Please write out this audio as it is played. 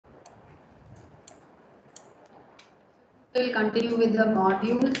We'll continue with the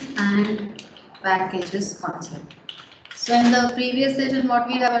modules and packages concept. So in the previous session, what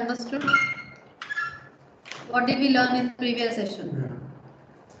we have understood? What did we learn in the previous session?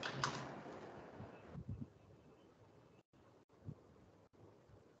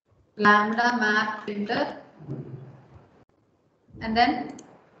 Lambda, map, filter, and then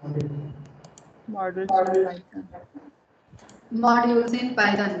Models in Python. modules in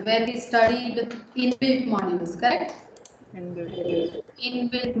Python, where we studied inbuilt modules, correct? Inbuilt, yes.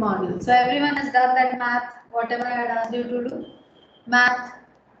 Inbuilt modules. So everyone has done that math, whatever I had asked you to do. Math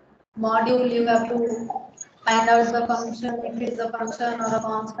module, you have to find out the function, if it's a function or a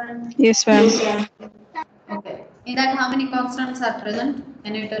constant. Yes, ma'am. Okay. In that, how many constants are present?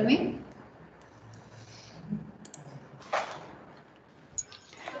 Can you tell me?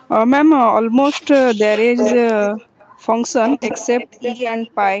 Ma'am, almost there is a function except e and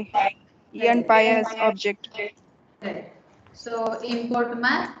pi. E and pi as object. Right. So import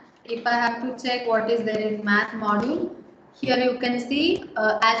math. If I have to check what is there in math module, here you can see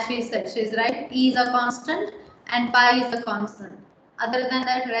as she said, she is right. E is a constant and pi is a constant. Other than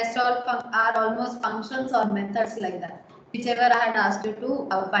that, rest all are almost functions or methods like that. Whichever I had asked you to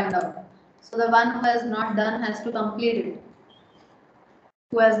find out. So the one who has not done has to complete it.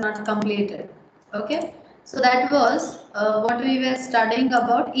 Who has not completed. Okay. So that was what we were studying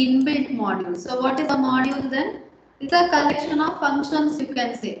about inbuilt module. So what is a module then? It's a collection of functions, you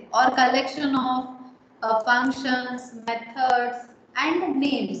can say, or collection of functions, methods, and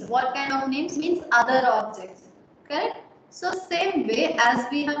names. What kind of names? Means other objects. Correct? So same way as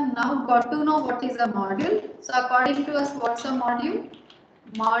we have now got to know what is a module. So according to us, what's a module?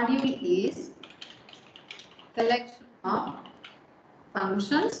 Module is collection of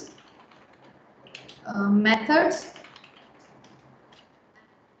functions, methods,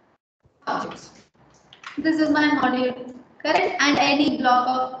 objects. This is my module, correct? And any block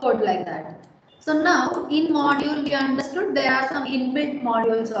of code like that. So now in module we understood there are some inbuilt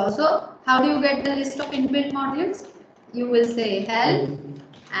modules also. How do you get the list of inbuilt modules? You will say help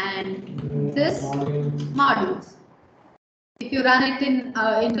and this modules. If you run it in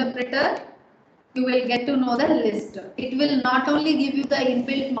interpreter, you will get to know the list. It will not only give you the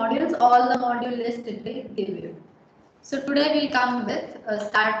inbuilt modules, all the module list it will give you. So today we'll come with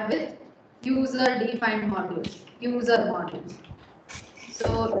start with user defined modules, user modules.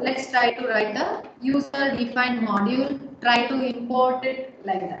 So let's try to write a user defined module, try to import it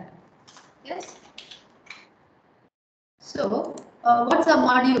like that. Yes. So what's a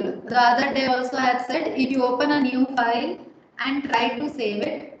module? The other day also I had said if you open a new file and try to save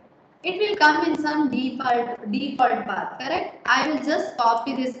it, it will come in some default path, correct? I will just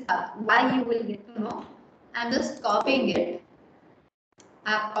copy this path. Why you will get to know. I'm just copying it.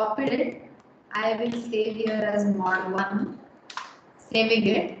 I have copied it. I will save here as mod1, saving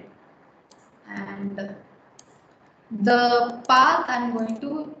it, and the path I'm going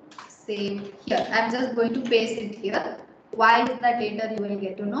to save here. I'm just going to paste it here. Why is that later you will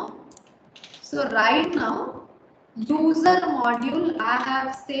get to know. So right now, user module I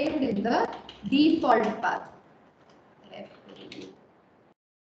have saved in the default path.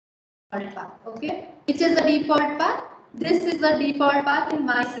 Default path, okay? Which is the default path? This is the default path in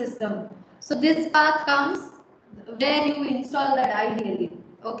my system. So this path comes where you install that ideally,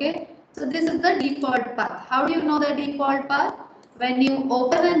 okay? So this is the default path. How do you know the default path? When you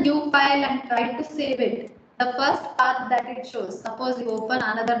open a new file and try to save it, the first path that it shows, suppose you open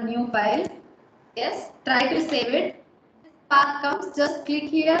another new file, yes, try to save it. This path comes, just click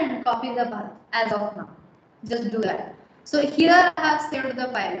here and copy the path as of now. Just do that. So here I have saved the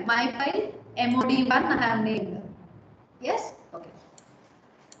file. My file mod1 I have named. Yes? Okay.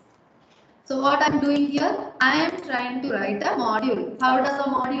 So what I am doing here, I am trying to write a module. How does a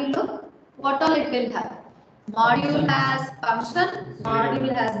module look? What all it will have? Module has function,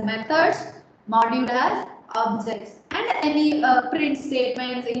 module has methods, module has objects and any print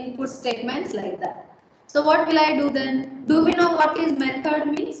statements, input statements like that. So what will I do then? Do we know what is method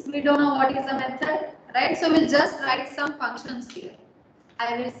means? We don't know what is a method, right? So we'll just write some functions here.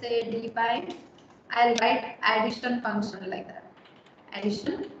 I will say define. I'll write addition function like that.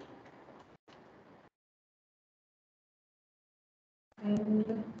 Addition.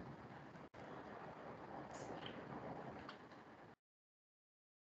 And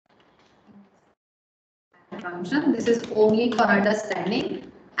function. This is only for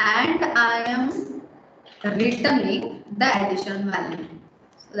understanding, and I am returning the addition value.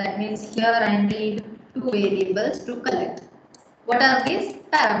 So that means here I need two variables to collect. What are these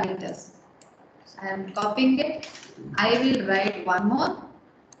parameters? So I am copying it. I will write one more.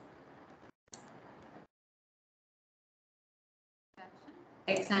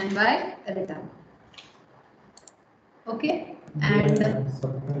 X and Y return. Okay, and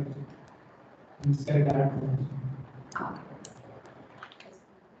inside that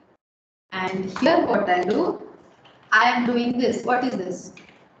and here what I do, I am doing this. What is this?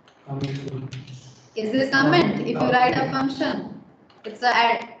 Is this comment? If you write a function, it's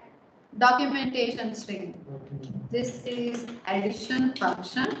a documentation string. This is addition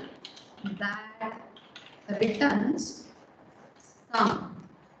function that returns sum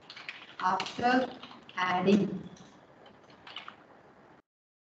after adding.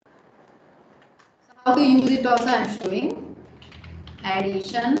 So how to use it also I am showing.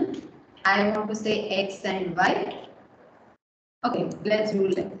 Addition, I want to say X and Y. Okay, let's do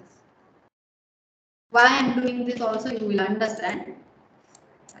like this. Why I am doing this also you will understand.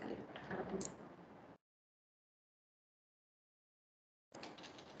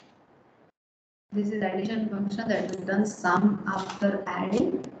 This is addition function that returns sum after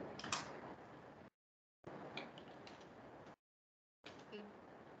adding.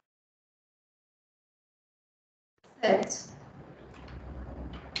 Sets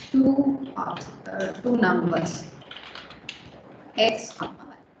two numbers X, Y.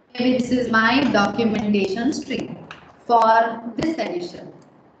 Maybe this is my documentation string for this addition.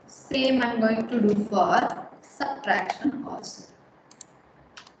 Same I'm going to do for subtraction also.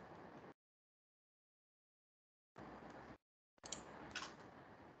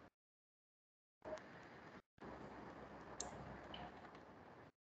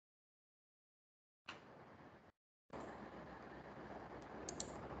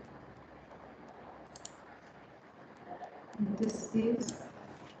 This is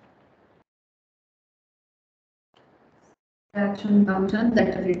subtraction function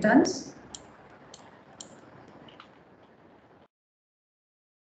that returns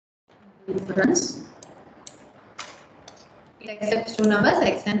difference. It accepts two numbers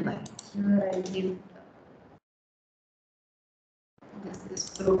X and Y. Here I give this is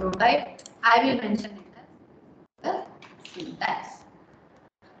prototype. I will mention it as the syntax.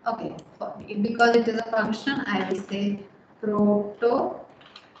 Okay, because it is a function, I will say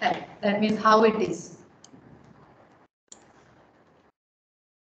prototype. That means how it is.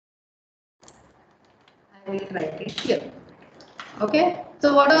 I will write it here. Okay,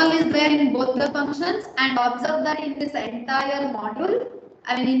 so what all is there in both the functions, and observe that in this entire module,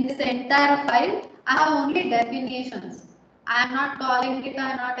 I mean in this entire file, I have only definitions. I am not calling it,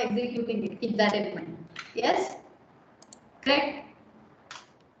 I am not executing it. Keep that in mind. Yes, correct.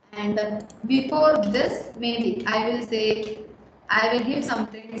 And before this, maybe I will say, I will give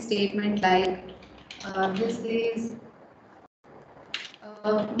something statement like this is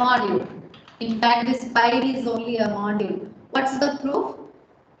a module. In fact, this file is only a module. What's the proof?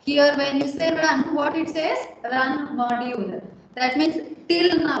 Here, when you say run, what it says? Run module. That means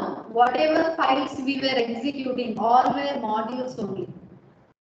till now, whatever files we were executing, all were modules only.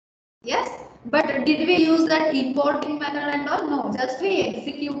 Yes, but did we use that importing method and all? No, just we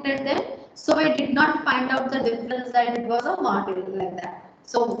executed them. So we did not find out the difference that it was a module like that.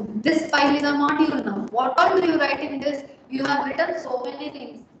 So this file is a module now. What all do you write in this? You have written so many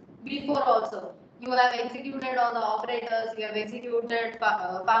things before also. You have executed all the operators, you have executed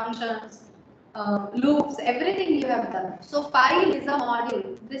functions, loops, everything you have done. So file is a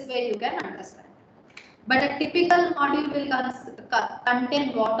module. This way you can understand. But a typical module will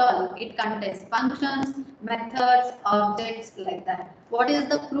contain what all? It contains functions, methods, objects like that. What is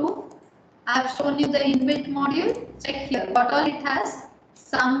the proof? I have shown you the inbuilt module. Check here. What all it has?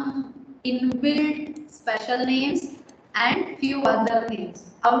 Some inbuilt special names and few other names,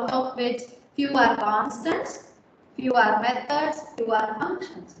 out of which few are constants, few are methods, few are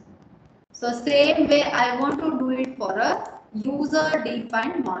functions. So same way I want to do it for a user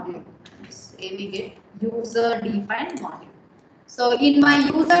defined module. Saving it user defined module. So in my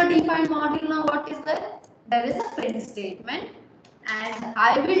user defined module now what is there? There is a print statement and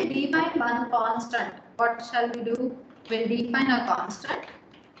I will define one constant. What shall we do? We'll define a constant.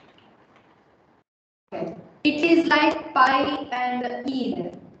 Okay. It is like pi and e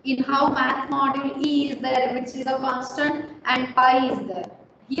there. In how math module e is there, which is a constant, and pi is there.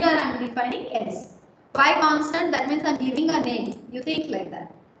 Here I am defining s. Pi constant, that means I am giving a name. You think like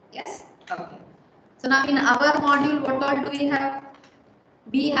that. Yes? Okay. So now in our module, what all do we have?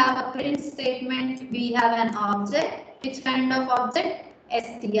 We have a print statement, we have an object. Which kind of object?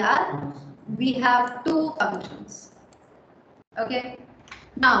 str. We have two functions. Okay.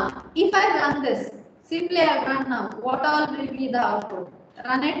 Now, if I run this, simply I run now, what all will be the output?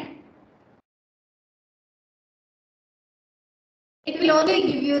 Run it. It will only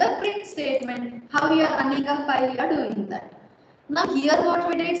give you the print statement. How you are running a file, you are doing that. Now here what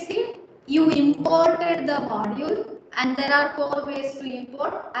we did, see, you imported the module and there are 4 ways to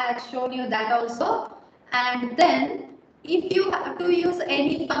import. I had shown you that also. And then if you have to use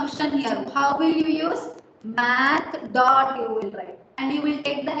any function here, how will you use? Math dot you will write and you will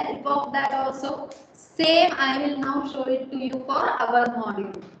take the help of that also. Same I will now show it to you for our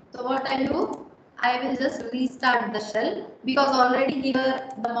module. So what I do? I will just restart the shell because already here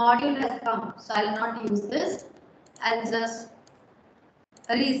the module has come. So I will not use this. I'll just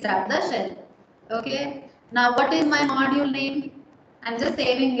restart the shell. Okay. Now what is my module name? I'm just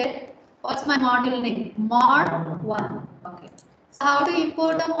saving it. What's my module name? Mod 1. Okay. So how to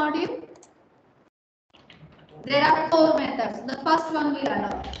import a module? There are 4 methods. The first one we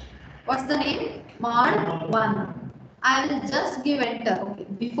adopt. What's the name? Mod 1. I will just give enter. Okay.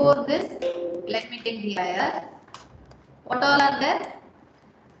 Before this, let me take dir. What all are there?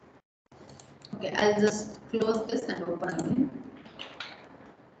 Okay, I'll just close this and open again.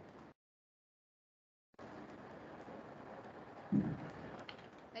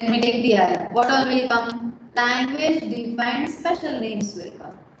 Let me take dir. What all will come? Language defined special names will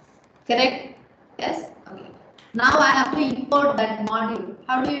come. Correct? Yes? Okay. Now I have to import that module.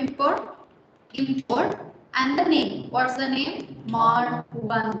 How do you import? Import and the name. What's the name? Mod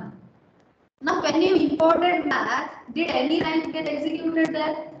 1. Now when you imported math, did any line get executed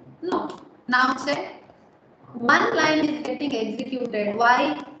there? No. Now check. One line is getting executed.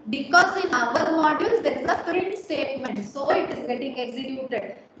 Why? Because in our modules there is a print statement, so it is getting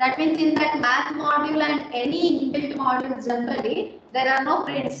executed. That means in that math module and any inbuilt module generally, there are no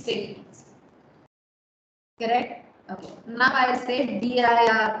print statements. Correct? Okay. Now I say dir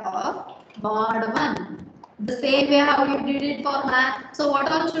of mod 1. The same way how you did it for math. So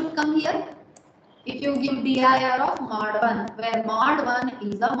what all should come here? If you give dir of mod 1, where mod 1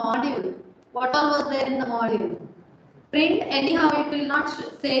 is a module. What all was there in the module? Print, anyhow it will not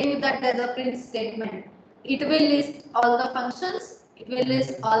say you that there is a print statement. It will list all the functions, it will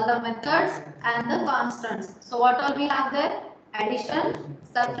list all the methods and the constants. So what all we have there? Addition,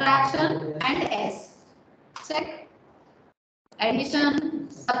 subtraction and s. Check. Addition,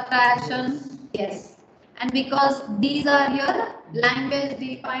 subtraction, yes. And because these are your language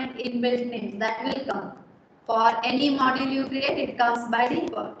defined inbuilt names, that will come. For any module you create, it comes by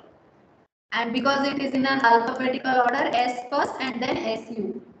default. And because it is in an alphabetical order, S first and then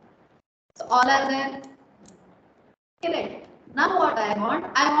SU. So all are there. Correct. Now what I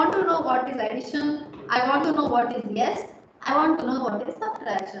want to know what is addition. I want to know what is yes. I want to know what is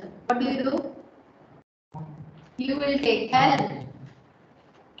subtraction. What do? You will take help.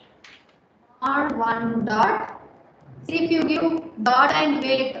 Mod 1 dot. See, if you give dot and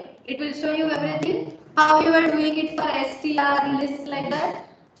wait, it will show you everything. How you are doing it for str list like that.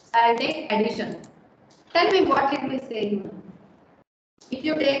 I'll take addition. Tell me what it will say. If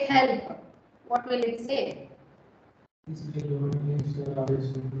you take help, what will it say?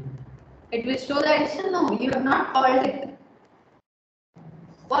 It will show the addition? No, you have not called it.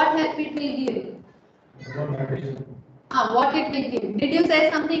 What help it will give? What it will give? Did you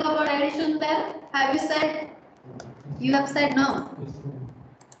say something about addition there? Have you said? You have said no.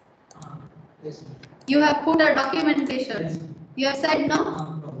 You have put a documentation. You have said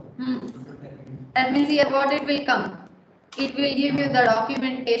no? That means here what it will come? It will give you the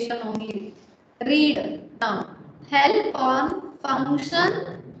documentation only. Read now. Help on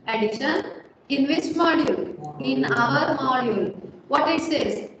function addition in which module? In our module. What it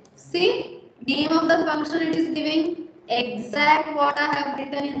says? See, name of the function it is giving exact what I have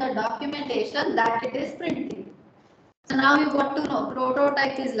written in the documentation that it is printing. So now you got to know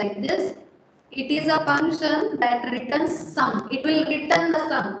prototype is like this. It is a function that returns sum. It will return the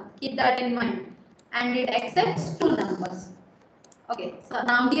sum. Keep that in mind. And it accepts two numbers. Okay, so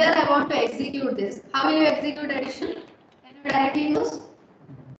now here I want to execute this. How will you execute addition? Can you directly use?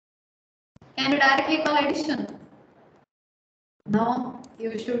 Can you directly call addition? No,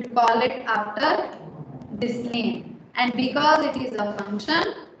 you should call it after this name. And because it is a function,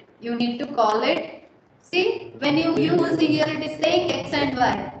 you need to call it. See, when you use here, it is saying x and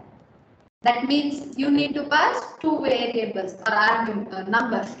y. That means you need to pass two variables or argument or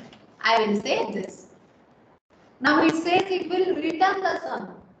numbers. I will say this. Now it says it will return the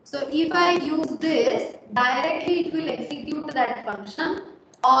sum. So if I use this, directly it will execute that function,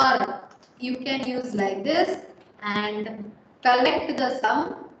 or you can use like this and collect the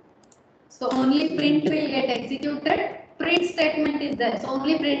sum. So only print will get executed. Print statement is there. So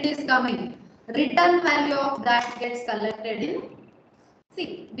only print is coming. Return value of that gets collected in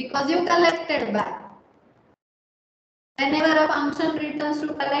C because you collected back. Whenever a function returns to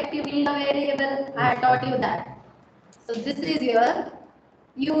collect, you need a variable. I taught you that. So this is your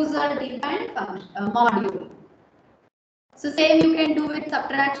user-defined module. So same you can do with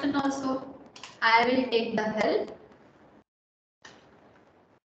subtraction also. I will take the help.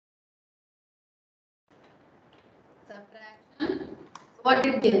 Subtraction. What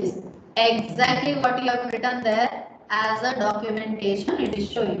it gives? Exactly what you have written there as a documentation it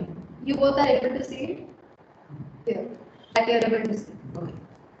is showing. You both are able to see it? Here. That you are able to see. Okay.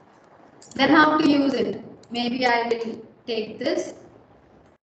 Then how to use it? Maybe I will take this.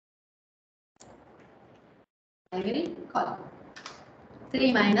 I will call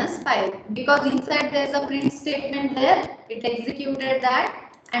 3 minus 5 because inside there is a print statement there. It executed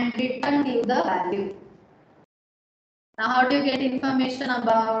that and returned you the value. Now how do you get information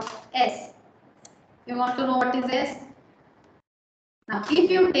about S? You want to know what is S? Now if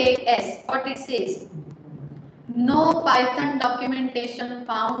you take S, what it says? No Python documentation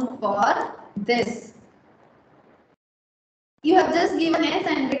found for this. You have just given S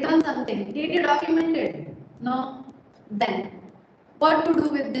and written something. Did you document it? No. Then what to do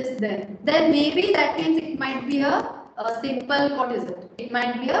with this then? Then maybe that means it might be a simple, what is it? It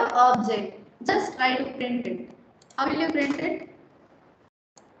might be a object. Just try to print it. How will you print it?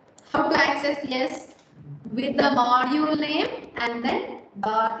 How to access yes? With the module name and then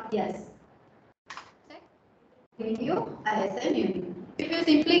dot yes. Check. Give you ISN unit. If you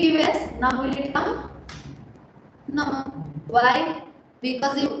simply give yes, now will it come? No. Why?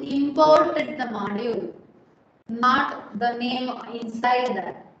 Because you imported the module, not the name inside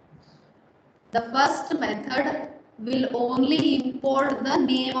that. The first method will only import the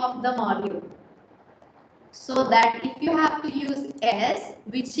name of the module. So that if you have to use S,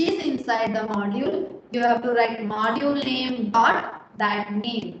 which is inside the module, you have to write module name dot that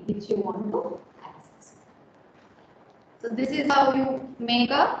name which you want to access. So this is how you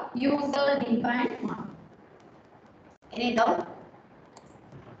make a user-defined module. Any doubt?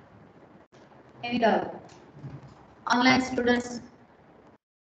 Any doubt? Online students?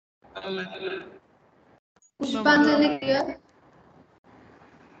 Pushpanjali clear?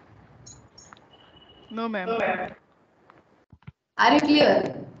 No, ma'am. Are you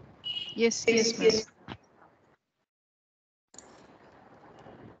clear? Yes, ma'am.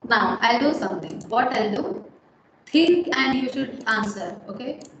 Now I'll do something. What I'll do? Think and you should answer.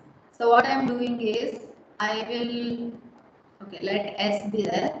 Okay. So what I'm doing is I will. Okay. Let S be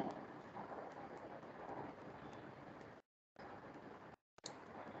there.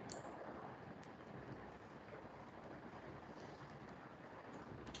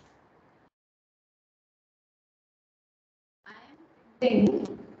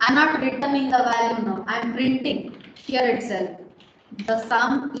 I'm not returning the value now. I'm printing here itself. The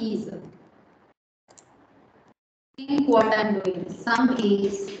sum is. Think what I'm doing. Sum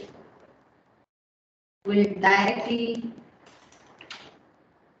is will directly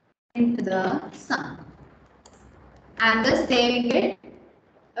print the sum. I'm just saving it.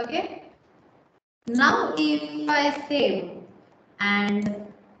 Okay. Now if I save and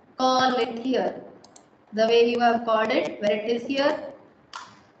call it here, the way you have called it, where it is here,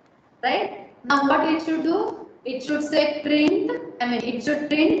 right? Now what it should do? It should say print, it should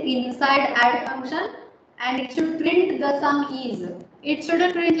print inside add function and it should print the sum is. It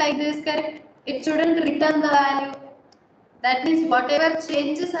shouldn't print like this, correct? It shouldn't return the value. That means whatever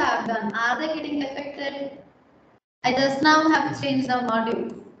changes I have done, are they getting affected? I just now have changed the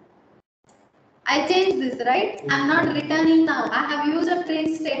module. I changed this, right? I'm not returning now. I have used a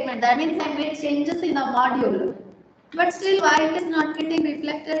print statement. That means I made changes in the module. But still, why it is not getting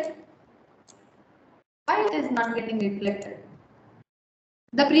reflected? Why it is not getting reflected?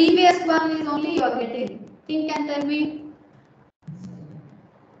 The previous one is only you are getting. Think and tell me.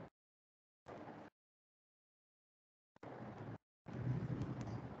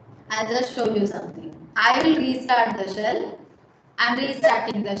 I'll just show you something. I will restart the shell. I'm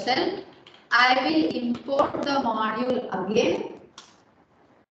restarting the shell. I will import the module again.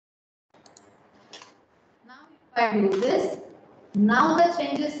 Now if I do this, now the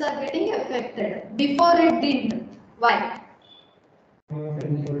changes are getting affected. Before it didn't. Why?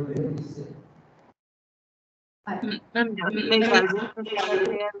 Ma'am, like versions of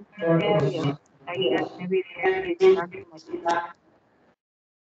software, like that, maybe React is not much.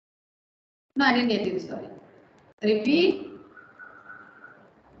 No, I didn't get you. Sorry. Repeat.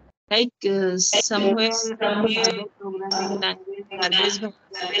 Like somewhere in other programming language, garbage versions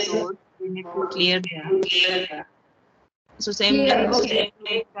are stored. We need to clear them. So same Clear. like Okay.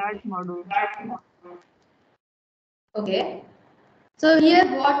 start module. Okay. So here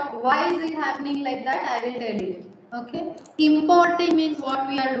why is it happening like that? I will tell you. Okay. Importing means what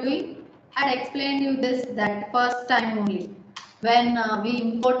we are doing. I had explained you this that first time only when we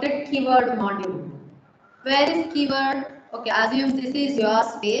imported keyword module. Where is keyword? Okay, assume this is your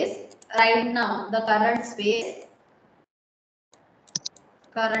space right now, the current space,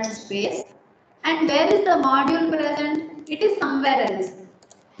 and where is the module present? It is somewhere else,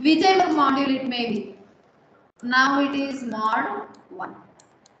 whichever module it may be. Now it is mod 1,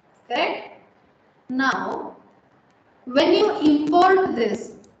 correct? Now, when you import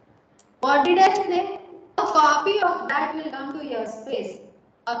this, what did I say? A copy of that will come to your space.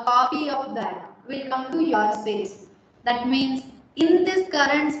 A copy of that will come to your space. That means in this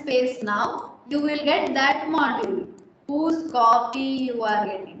current space now, you will get that module whose copy you are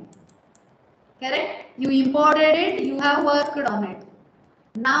getting. Correct? You imported it, you have worked on it.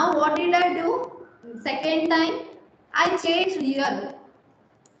 Now what did I do? Second time, I changed here.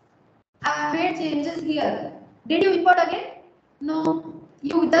 I made changes here. Did you import again? No.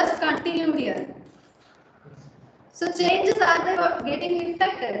 You just continued here. So changes are there getting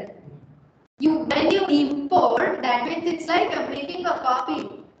reflected. When you import, that means it's like you're making a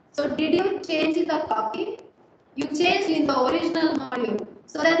copy. So did you change the copy? You changed in the original module.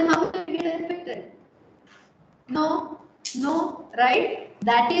 So then how will it get reflected? No, right?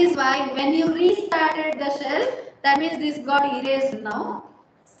 That is why when you restarted the shell, that means this got erased now.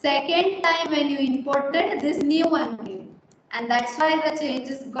 Second time when you imported, this new one came. And that's why the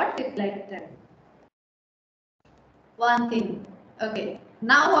changes got reflected. One thing. Okay.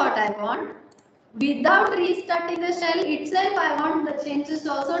 Now what I want? Without restarting the shell itself, I want the changes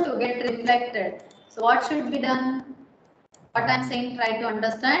also to get reflected. So what should be done? What I'm saying, try to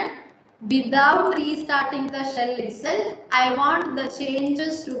understand. Without restarting the shell itself, I want the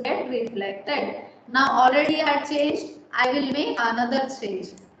changes to get reflected. Now already I changed, I will make another change.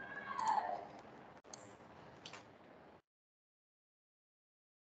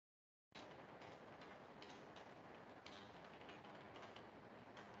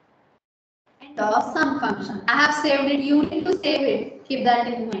 And of some function. I have saved it, you need to save it. Keep that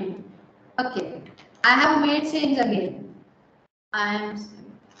in mind. Okay. I have made change again. I am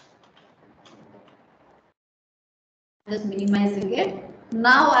just minimizing it.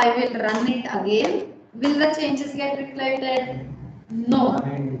 Now I will run it again. Will the changes get reflected? No.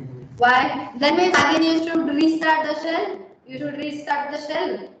 Why? That means again you should restart the shell. You should restart the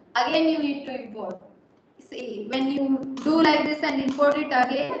shell. Again you need to import. See, when you do like this and import it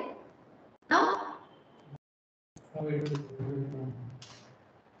again, no?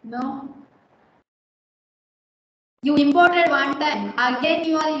 No. You imported one time, again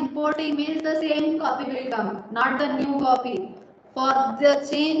you are importing means the same copy will come, not the new copy. For the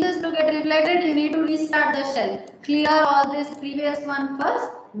changes to get reflected, you need to restart the shell. Clear all this previous one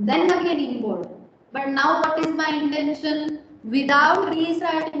first, then again import. But now what is my intention? Without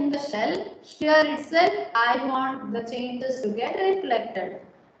restarting the shell, here itself I want the changes to get reflected.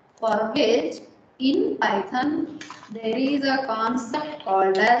 For which in Python there is a concept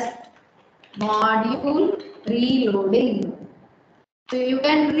called as module reloading. So you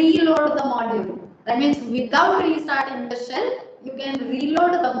can reload the module. That means without restarting the shell, you can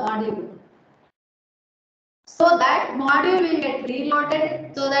reload the module. So that module will get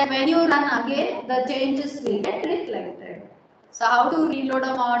reloaded so that when you run again, the changes will get reflected. So how to reload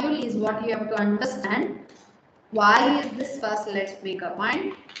a module is what you have to understand. Why is this? First let's make a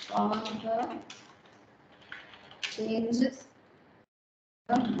point on the changes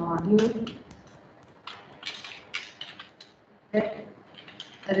the module get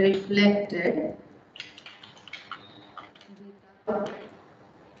reflected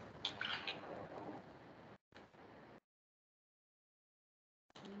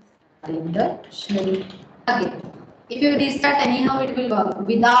in the shell. Again, if you restart anyhow, it will work.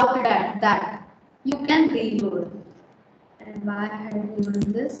 Without that you can reload. And why I had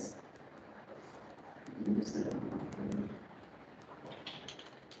given this?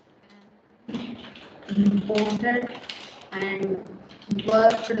 Imported and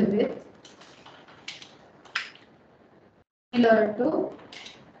worked with similar to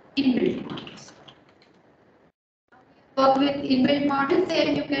inbuilt models. Work with inbuilt models,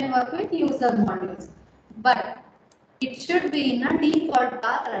 then you can work with user models. But it should be in a default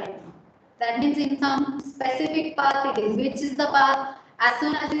path right now. That means in some specific path it is. Which is the path? As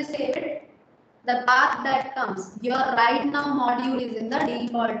soon as you save it, the path that comes. Your right now module is in the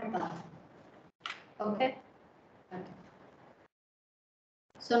default path. Okay.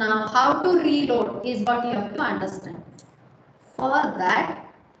 So now how to reload is what you have to understand. For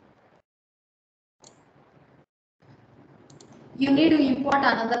that, you need to import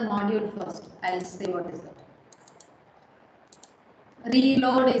another module first. I'll say what is that.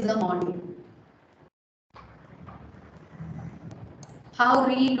 Reload is a module. How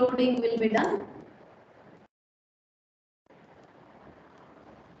reloading will be done?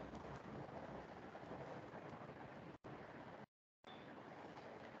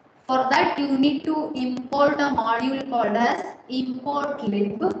 For that, you need to import a module called as import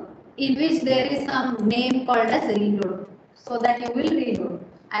lib, in which there is some name called as reload, so that you will reload.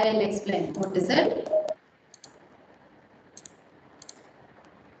 I will explain what is it.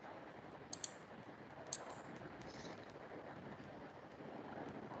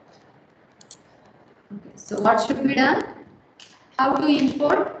 Okay, so what should be done? How to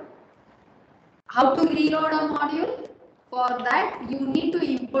import? How to reload a module? For that, you need to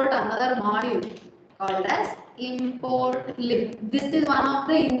import another module called as import lib. This is one of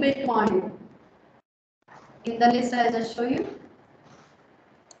the inbuilt module. In the list, I'll just show you.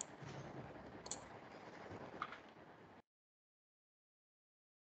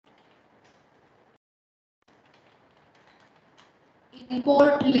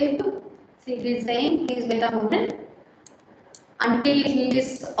 Import lib. See, it is saying, please wait a moment until it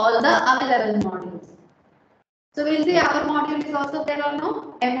lists all the available modules. So we'll see our module is also there or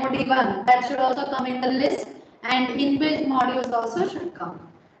no. MOD1, that should also come in the list, and inbuilt modules also should come.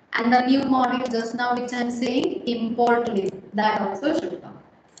 And the new module just now which I am saying, import lib, that also should come.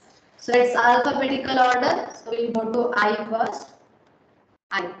 So it's alphabetical order. So we'll go to I first.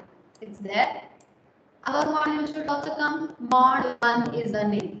 I, it's there. Our module should also come. Mod 1 is the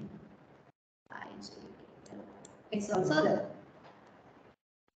name. It's also there.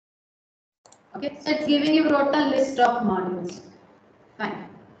 Okay, so it's giving you total list of modules. Fine.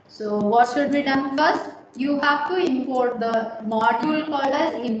 So what should be done first? You have to import the module called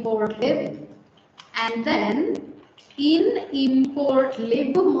as import lib, and then in import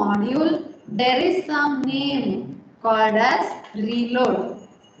lib module there is some name called as reload.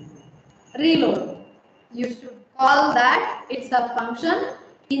 Reload. You should call that, it's a function.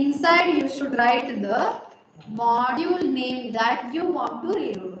 Inside you should write the module name that you want to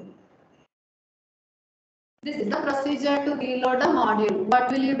reload. This is the procedure to reload a module.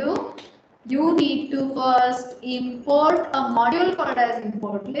 What will you do? You need to first import a module called as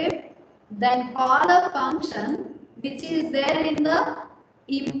import lib, then call a function which is there in the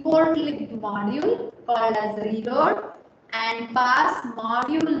import lib module called as reload, and pass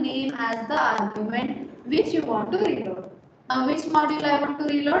module name as the argument which you want to reload. Now which module I want to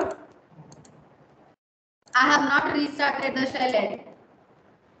reload? I have not restarted the shell yet.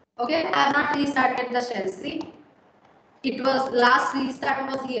 Okay, I have not restarted the shell. See, it was last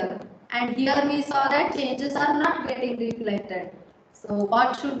restart was here, and here we saw that changes are not getting reflected. So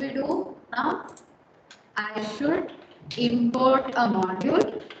what should we do now? I should import a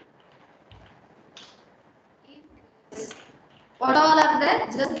module. What all are there?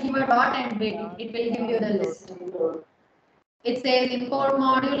 Just give a dot and wait. It will give you the list. It says import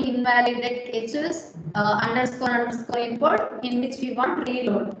module invalidate caches underscore import, in which we want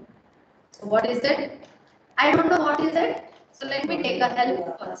reload. So what is it? I don't know what is it. So let me take a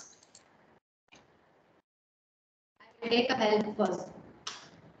help first. I will take a help first.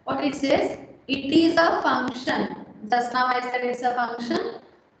 What it says? It is a function. Just now I said it's a function.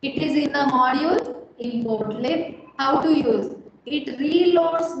 It is in the module import lib. How to use? It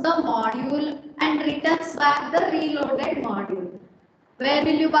reloads the module and returns back the reloaded module. Where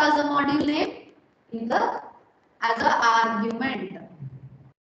will you pass the module name? In the as an argument.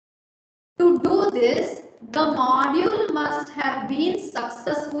 To do this, the module must have been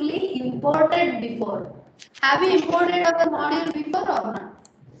successfully imported before. Have you imported our module before or not?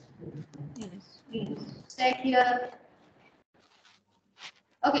 Yes. Check here.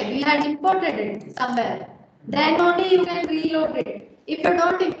 Okay, we had imported it somewhere. Then only you can reload it. If you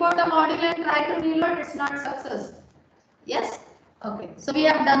don't import a module and try to reload, it's not success. Yes? Okay, so we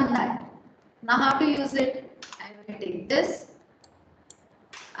have done that. Now how to use it? I will take this.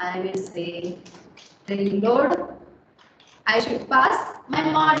 I will say reload. I should pass my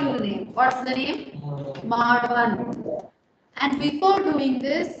module name. What's the name? Mod1. And before doing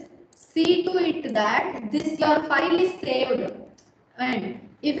this, see to it that this your file is saved. And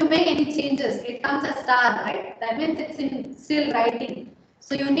if you make any changes, it comes a star, right? That means it's in still writing.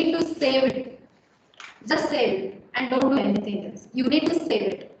 So you need to save it. Just save it and don't do anything else. You need to save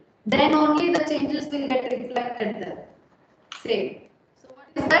it. Then only the changes will get reflected there. Save. So what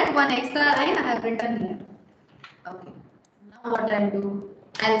is that? One extra line I have written here. Okay. Now what I'll do?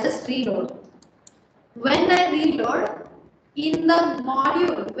 I'll just reload. When I reload, in the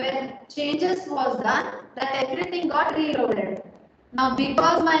module where changes was done, that everything got reloaded. Now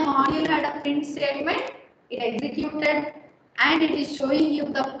because my module had a print statement, it executed and it is showing you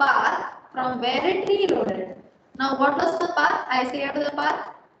the path from where it reloaded. Now what was the path? I saved the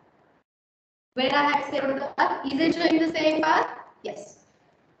path. Where I had saved the path. Is it showing the same path? Yes.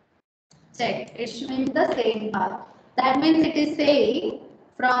 Check. It's showing the same path. That means it is saying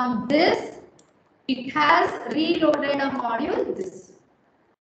from this it has reloaded a module this.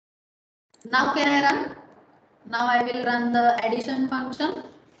 Now can I run? Now I will run the addition function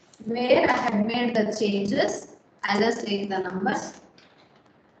where I have made the changes. I just take the numbers.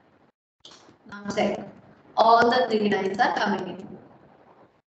 Now check. All the 3 lines are coming in.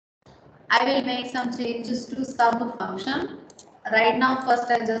 I will make some changes to sub function. Right now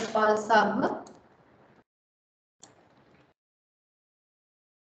first I just call sub.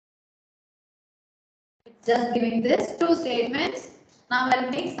 Just giving this 2 statements. Now I'll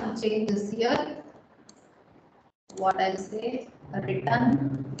make some changes here. What I'll say,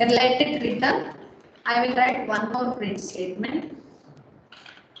 return, let it return. I will write one more print statement.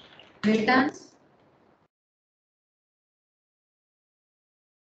 Returns,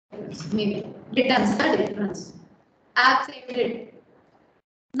 maybe returns the difference. I have saved it.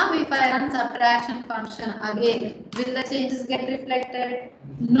 Now if I run subtraction function again, will the changes get reflected?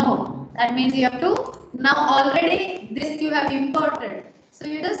 No. That means you have to, now already this you have imported. So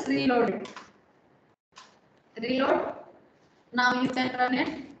you just reload it. Reload. Now you can run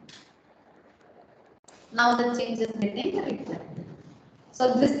it. Now the change is getting reflected.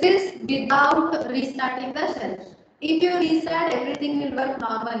 So this is without restarting the shell. If you restart, everything will work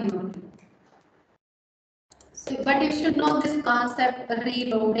normally only. So, but you should know this concept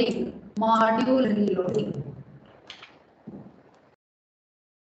reloading, module reloading.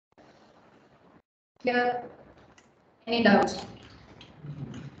 Here, any doubts?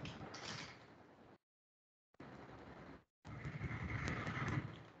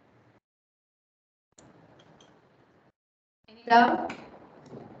 Any doubt?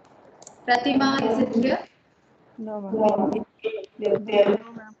 Pratima, is it clear? No, ma'am. No,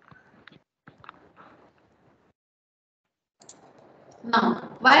 ma'am. Now,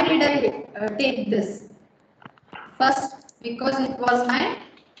 why did I take this? First, because it was my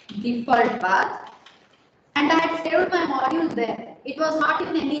default path and I had saved my module there. It was not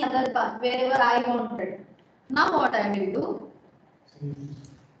in any other path, wherever I wanted. Now what I will do,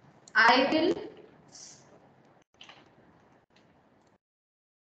 I will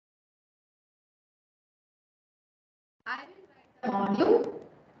write the module,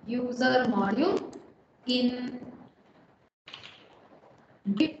 user module in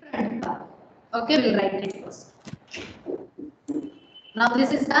different path. Okay, we'll write it first. Now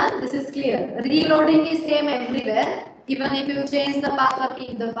this is done, this is clear. Reloading is same everywhere, even if you change the path or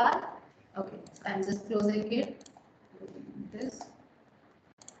keep the path. Okay, so I'm just closing it. This.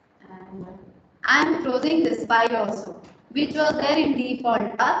 And I'm closing this file also, which was there in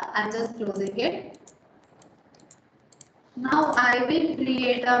default path. I'm just closing it. Now I will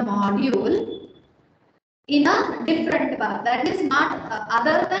create a module in a different path that is not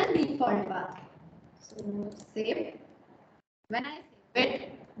other than default path. So save. When I save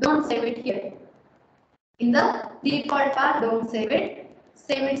it, don't save it here. In the default path, don't save it.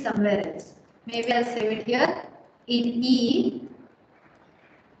 Save it somewhere else. Maybe I'll save it here in E.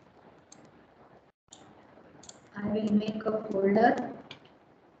 I will make a folder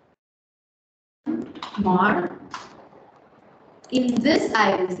mod. In this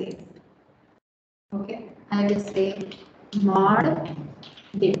I will save. Okay, I will say mod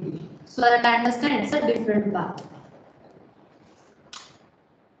div. So that I understand it's a different path.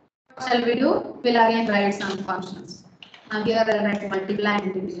 What shall we do? We'll again write some functions. Now here I'll write multiply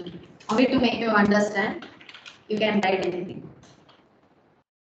and division. Only to make you understand, you can write anything.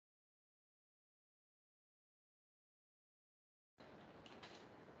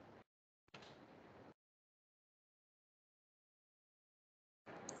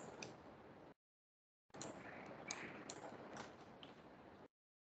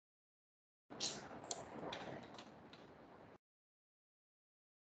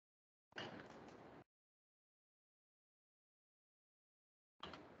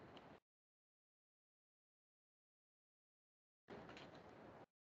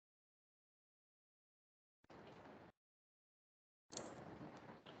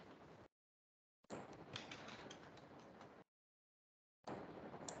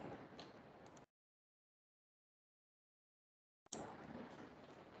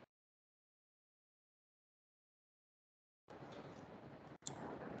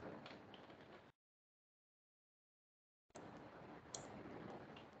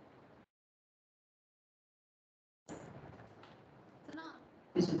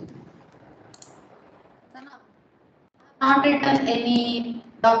 So now, not written any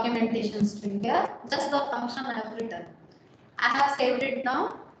documentation string here, just the function I have written. I have saved it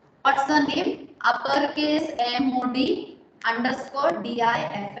now. What's the name? Uppercase MOD underscore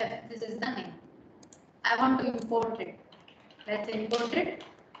DIFF. This is the name. I want to import it. Let's import it.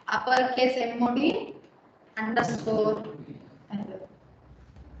 Uppercase MOD underscore FF.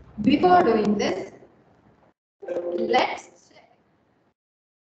 Before doing this, let's check.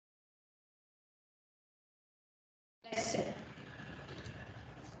 Let's check.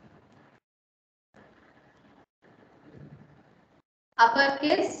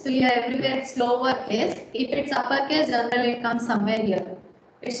 Uppercase, so here everywhere it's lowercase. If it's uppercase, generally it comes somewhere here.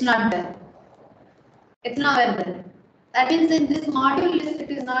 It's not there. It's nowhere there. That means in this module list it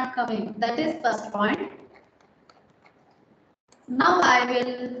is not coming. That is first point. Now I'll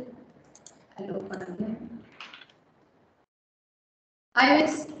open again. I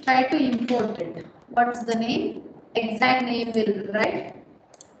will try to import it. What's the name? Exact name will write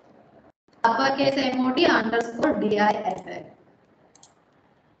uppercase MOD underscore DIFF.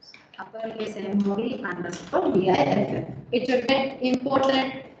 Uppercase MOD underscore DIFF. It should get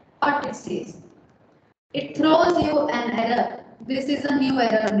imported what it says. It throws you an error. This is a new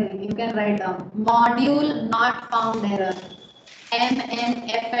error name. You can write down module not found error.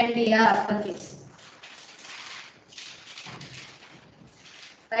 MNFNDR uppercase.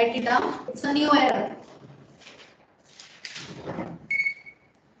 Write it down. It's a new error.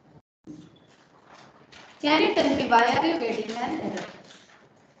 Can you tell me why are you getting an error?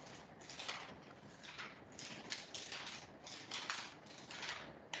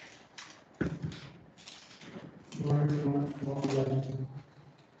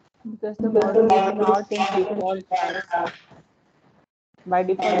 Because the model is not in default class. By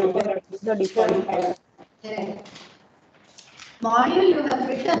default, it is the default class. Correct. Module you have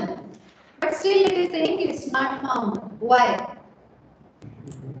written, but still it is saying it's not found. Why?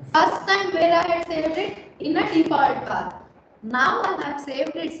 First time where I had saved it in a default path. Now I have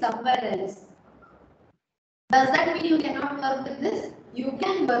saved it somewhere else. Does that mean you cannot work with this? You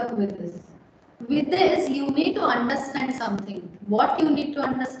can work with this. With this, you need to understand something. What you need to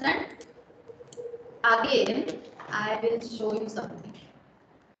understand? Again, I will show you something.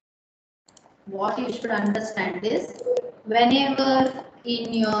 What you should understand is, whenever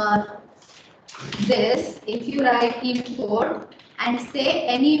in your this, if you write import and say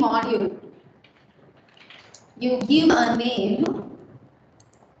any module, you give a name.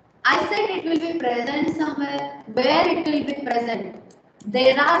 I said it will be present somewhere. Where it will be present?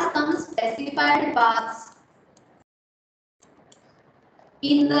 There are some specified paths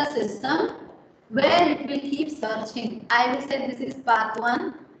in the system where it will keep searching. I will say this is path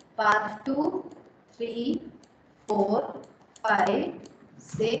 1, path 2, 3, 4, 5,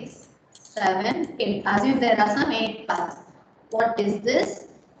 6, 7, 8. Assume there are some 8 paths. What is this?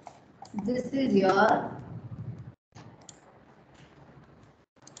 This is your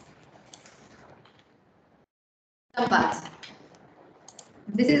paths.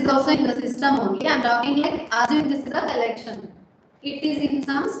 This is also in the system only. I am talking like assume this is a collection. It is in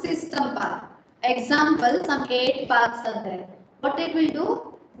some system path. Example, some 8 paths are there. What it will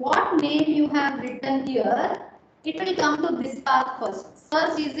do? What name you have written here, it will come to this path first.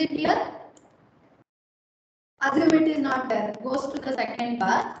 Search, is it here? Assume it is not there. Goes to the second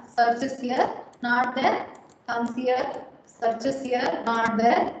path. Searches here, not there. Comes here. Searches here, not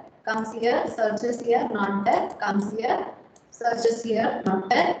there. Comes here. Searches here, not there. Comes here. Searches here, not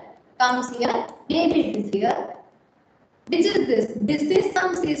there. Comes here. Maybe it is here. Which is this? This is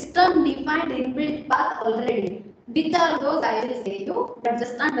some system defined inbuilt path already. Which are those I will say you, but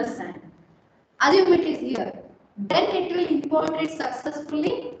just understand. Assume it is here. Then it will import it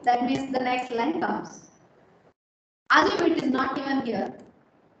successfully. That means the next line comes. Assume it is not even here.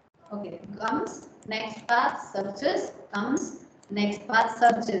 Okay, comes, next path searches, comes, next path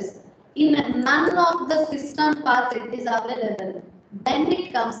searches. In none of the system paths it is available. Then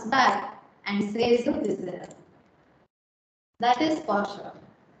it comes back and says this error. That is for sure.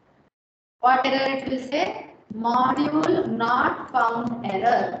 What error it will say? Module not found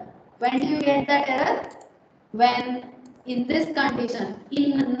error. When do you get that error? When in this condition,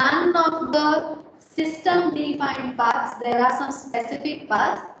 in none of the system defined paths, there are some specific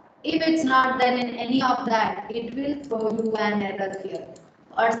paths. If it's not there in any of that, it will throw you an error here.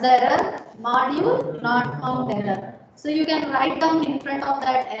 What's the error? Module not found error. So you can write down in front of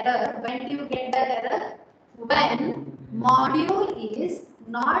that error. When do you get that error? When module is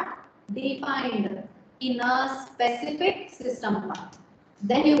not defined in a specific system path.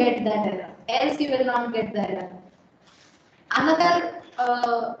 Then you get that error. Else you will not get the error.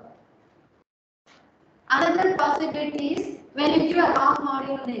 Another possibility is when you give a wrong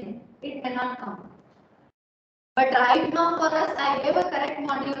module name, it cannot come. But right now for us, I gave a correct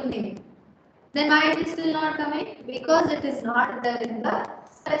module name. Then why it is still not coming? Because it is not there in the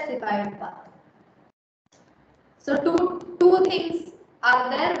specified path. So two things are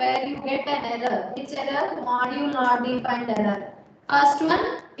there where you get an error. Which error? Module not defined error. First one,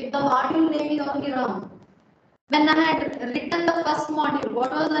 if the module name is only wrong. When I had written the first module,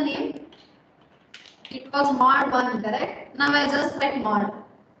 what was the name? It was mod 1, correct? Now I just write mod.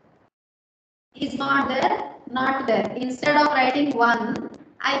 Is not there? Not there. Instead of writing 1,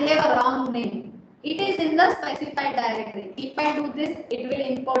 I gave a wrong name. It is in the specified directory. If I do this, it will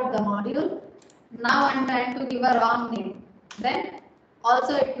import the module. Now I am trying to give a wrong name. Then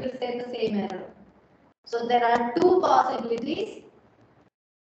also it will say the same error. So there are two possibilities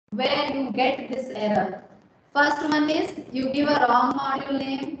where you get this error. First one is you give a wrong module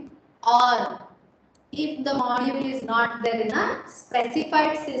name, or if the module is not there in a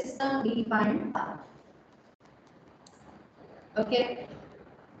specified system defined path. Okay,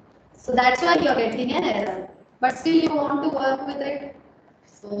 so that's why you're getting an error, but still you want to work with it.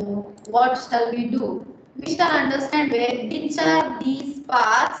 So what shall we do? We shall understand which are these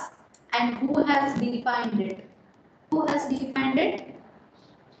paths and who has defined it. Who has defined it?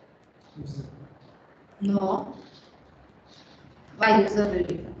 No. Why user will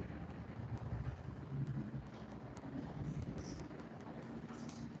define?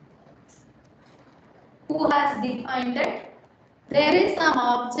 Who has defined it? There is some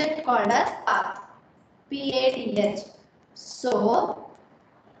object called as path. P-A-T-H. So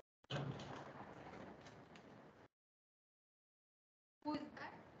who is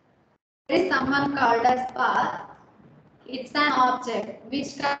that? There is someone called as path. It's an object.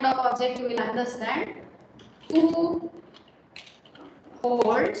 Which kind of object you will understand? Who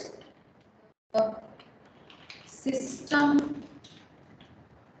holds the system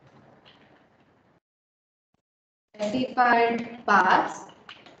specified paths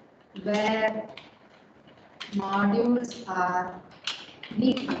where modules are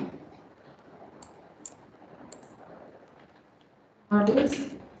defined.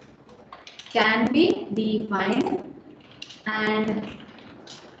 Modules can be defined and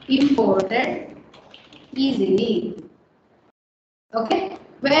imported easily. Okay,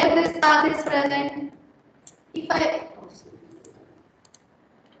 where this path is present? If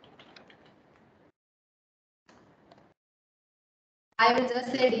I will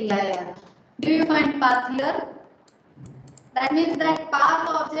just say dir. Do you find path here? That means that path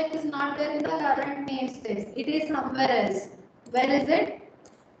object is not there in the current namespace. It is somewhere else. Where is it?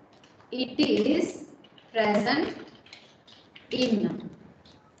 It is present in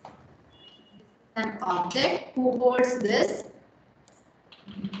an object who holds this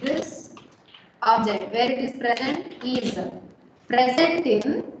object. Where it is present is present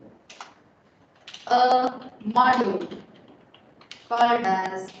in a module called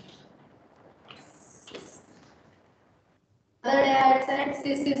as sys. Other day I said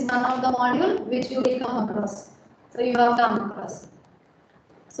sys is one of the module which you will come across. So you have come across.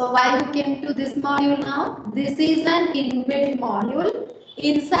 So why you came to this module now? This is an inbuilt module.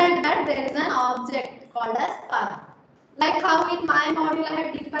 Inside that there is an object called as path. Like how in my module I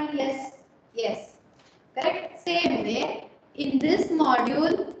have defined yes. Correct? Same way, in this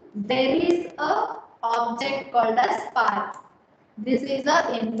module there is a object called as path. This is a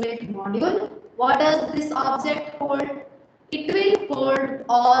inbuilt module. What does this object hold? It will hold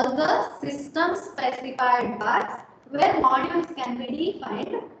all the system specified paths where modules can be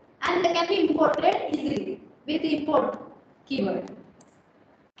defined and they can be imported easily with import keyword.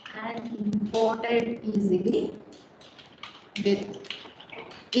 And imported easily with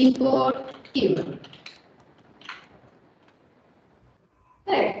import keyword.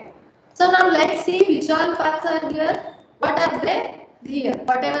 Correct. So now let's see which all paths are here. What are they? Here.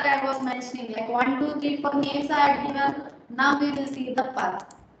 Whatever I was mentioning, like 1, 2, 3, 4 names I had given. Now we will see the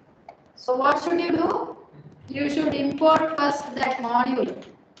path. So what should you do? You should import first that module.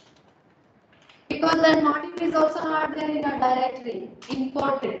 Because that module is also not there in a directory.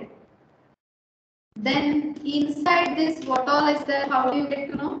 Import it. Then inside this, what all is there? How do you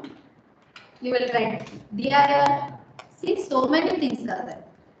get to know? You will write dir. See, so many things are there.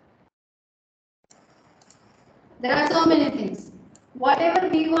 There are so many things. Whatever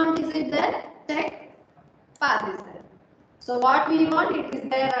we want, is it there? Check. Path is there. So what we want, it is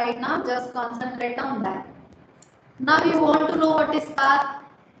there right now. Just concentrate on that. Now you want to know what is path,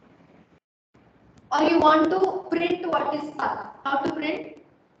 or you want to print what is path. How to print?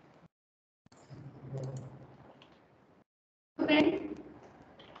 Print.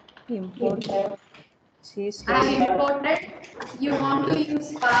 Import. I have imported. You want to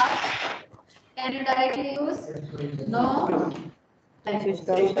use path. Can you directly use? No.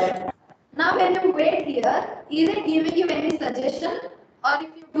 Now when you wait here, is it giving you any suggestion? Or if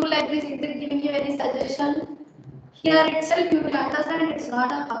you do like this, is it giving you any suggestion? Here itself you will understand it's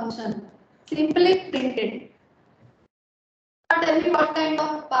not a function. Simply print it. Now tell me what kind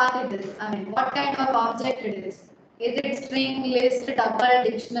of path it is. I mean, what kind of object it is. Is it string, list, tuple,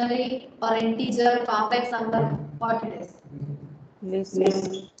 dictionary, or integer, complex number? What it is?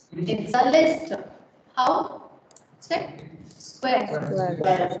 List. It's a list. How? Check. Square.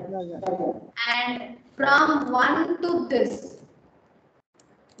 And from 1 to this,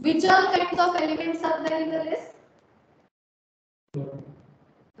 which all kinds of elements are there in the list?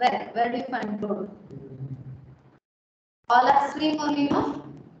 Where do you find those? All are string only, no?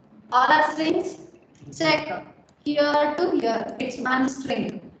 All are strings. Check. Here to here, it's one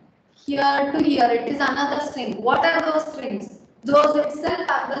string. Here to here, it is another string. What are those strings? Those itself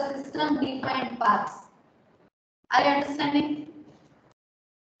are the system defined paths. Are you understanding?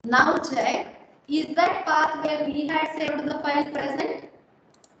 Now check. Is that path where we had saved the file present?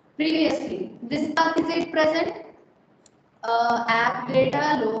 Previously, this path is it present? App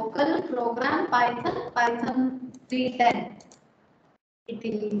data local program Python 310. It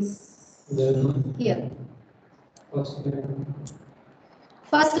is here.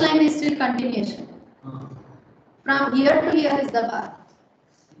 First line is still continuation. From here to here is the path.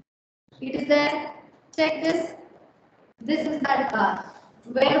 It is there. Check this. This is that path.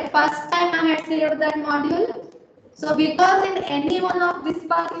 Where first time I had saved that module. So because in any one of this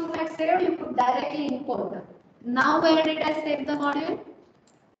path you had saved, you could directly import. Now where did I save the module?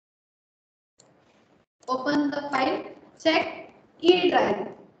 Open the file, check E drive.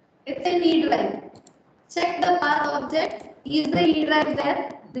 It's an E drive. Check the path object. Is the E drive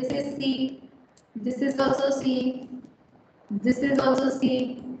there? This is C. This is also C. This is also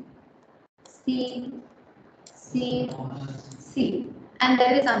C. C. C. C. And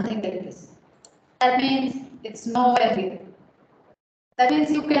there is something like this. That means it's nowhere here. That means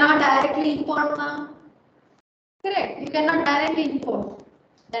you cannot directly import now. Correct. You cannot directly import.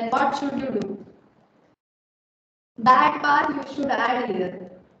 Then what should you do? That path you should add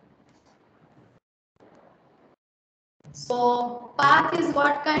here. So path is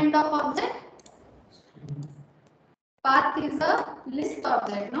what kind of object? Path is a list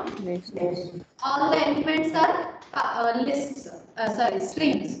object, no? All the elements are lists.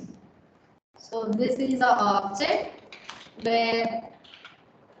 Strings. So this is an object where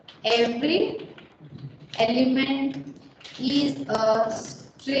every element is a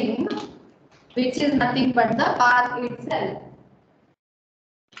string, which is nothing but the path itself.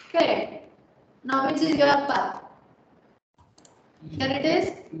 Okay. Now which is your path? Here it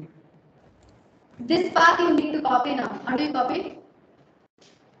is. This path you need to copy now. How do you copy?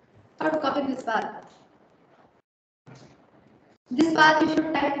 How to copy this path? This path you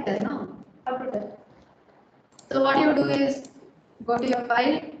should type there, no? How to type? So what you do is go to your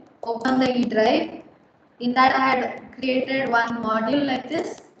file, open the E drive. In that I had created one module like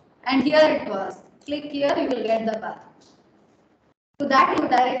this, and here it was. Click here, you will get the path. To that you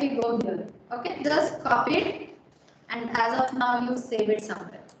directly go here. Okay, just copy it, and as of now you save it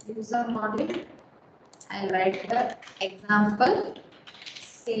somewhere. User module. I'll write the example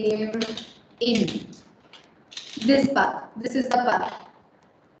saved in this path. This is the path.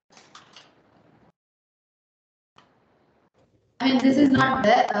 I mean, this is not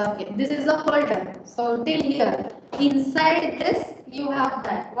there. Okay, this is the folder. So till here, inside this you have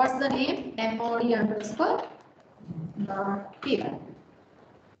that. What's the name? mod_py.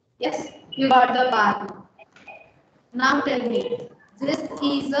 Yes, you got the path. Now tell me, this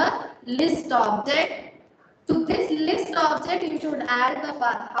is a list object. To this list object, you should add the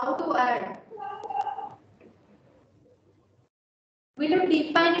path. How to add? Will you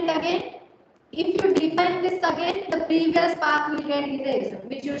define it again? If you define this again, the previous path will get erased,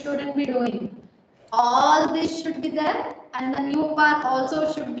 which you shouldn't be doing. All this should be there, and the new path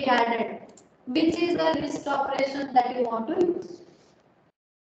also should be added, which is the list operation that you want to use.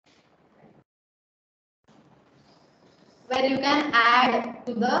 Where you can add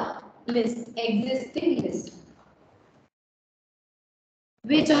to the list, existing list.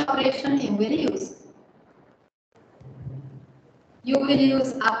 Which operation you will use? You will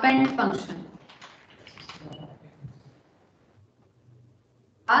use append function.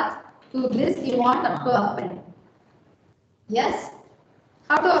 Path to this you want to append. Yes?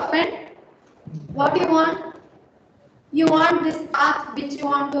 How to append? What you want? You want this path which you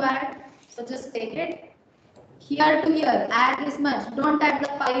want to add. So just take it. Here to here, add this much. Don't add the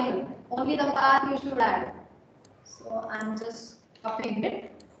file. Only the path you should add. So I'm just copying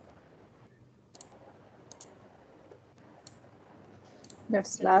it. That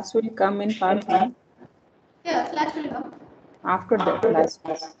slash will come in part 1. Yeah, slash will come. After that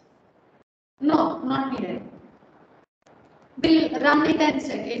slash. No, not needed. We'll run it and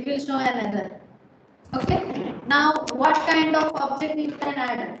check. It will show an error. Okay. Now, what kind of object you can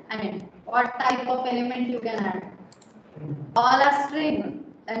add? I mean, what type of element you can add? All are string.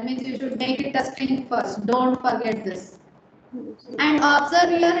 That means you should make it a string first. Don't forget this. And observe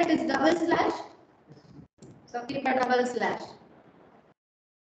here it is double slash. So keep a double slash.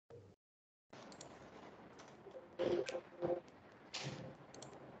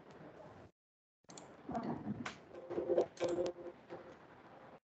 What happened?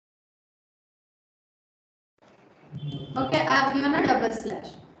 Okay, I have given a double slash.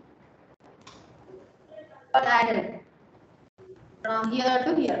 But added from here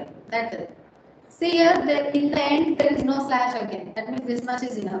to here. That's it. See here, in the end there is no slash again. That means this much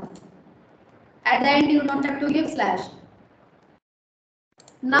is enough. At the end you don't have to give slash.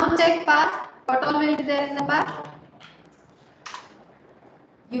 Now check path. What all will be there in the path?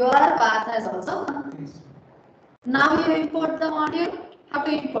 Your path has also come. Now you import the module. How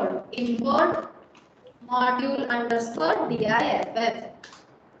to import? Import module underscore diff.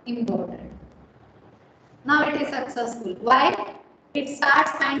 Imported. Now it is successful. Why? It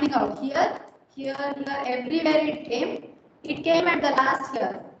starts finding out here, everywhere it came. It came at the last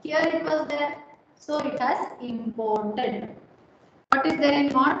here. Here it was there. So it has imported. What is there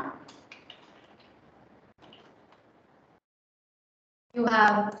in mod? You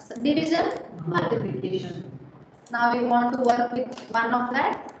have division, multiplication. Now we want to work with one of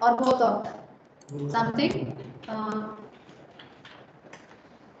that or both of them. Something.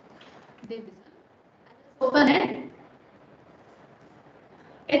 Division. Open it.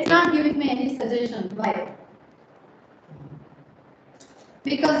 It's not giving me any suggestion. Why?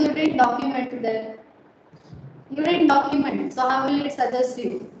 Because you didn't document that. You didn't document. So how will it suggest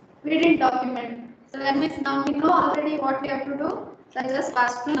you? We didn't document. So that means now we know already what we have to do. So just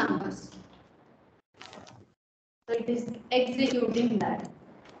pass to numbers. So it is executing that.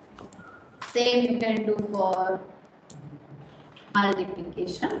 Same you can do for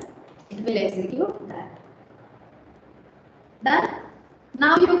multiplication. It will execute that. Done.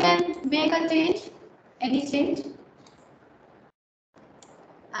 Now you can make a change. Any change?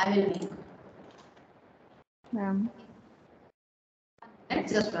 I will make.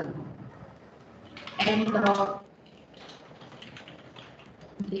 Let's just run. End of.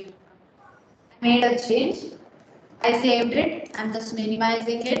 I made a change. I saved it. I'm just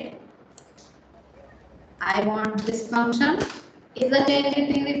minimizing it. I want this function. Is the change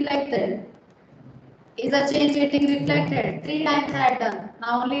getting reflected? Is the change getting reflected? 3 times I had done.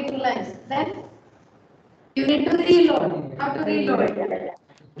 Now only 2 lines. Then you need to reload. How to reload?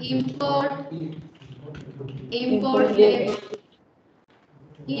 Import date.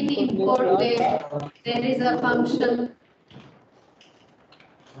 In import date, there is a function.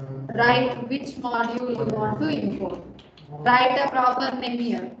 Write which module you want to import. Write a proper name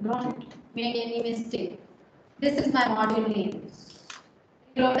here. Don't make any mistake. This is my module name.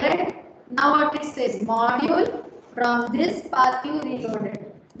 Reloaded. Now what it says? Module from this path you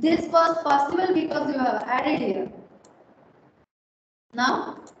reloaded. This was possible because you have added here.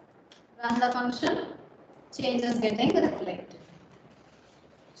 Now run the function. Changes getting reflected.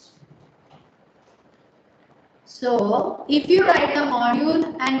 So if you write a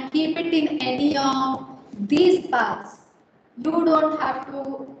module and keep it in any of these paths, you don't have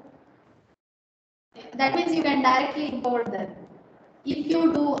to. That means you can directly import them. If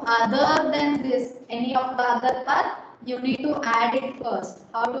you do other than this, any of the other path, you need to add it first.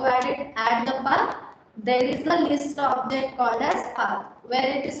 How to add it? Add the path. There is a list object called as path,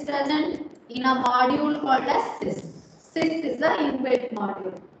 where it is present in a module called as sys. Sys is the inbuilt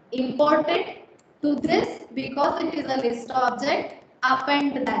module. Import it to this because it is a list object.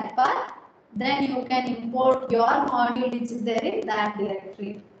 Append that path. Then you can import your module which is there in that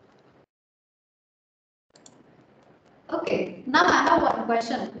directory. Okay, now I have one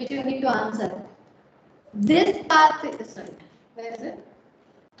question which you need to answer. This path is, sorry, where is it?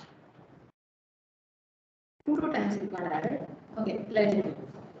 2 times it got added. Okay, let it go.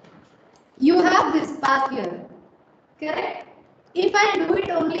 You have this path here, correct? If I do it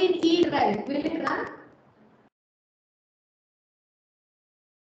only in E drive, will it run?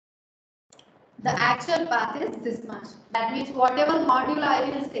 The actual path is this much. That means whatever module I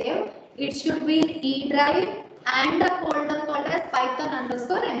will save, it should be in E drive and a folder called as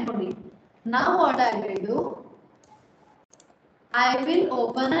Python_MOD. Now what I will do? I will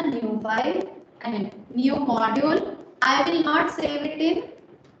open a new file, I mean new module. I will not save it in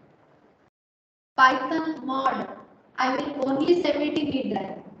Python mod. I will only save it in E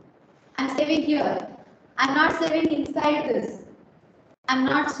drive. I'm saving here. I'm not saving inside this. I'm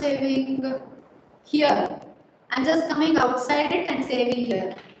not saving here. I'm just coming outside it and saving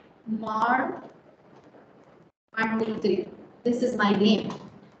here. Mod 123. This is my name.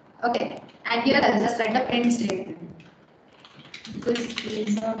 Okay. And here I'll just write a print statement. This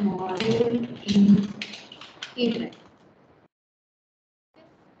is a module in E-drive.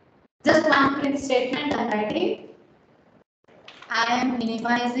 Just one print statement I'm writing. I am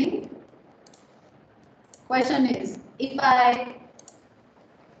minimizing. Question is, if I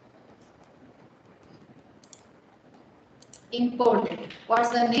import it, what's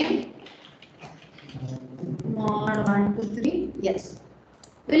the name? Mod 123. Yes.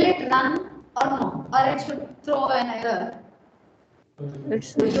 Will it run or no? Or it should throw an error? It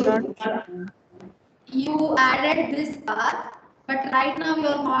should not. You added this path, but right now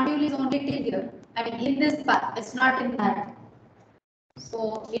your module is only till here. I mean, in this path, it's not in that.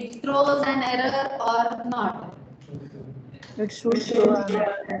 So it throws an error or not? It should throw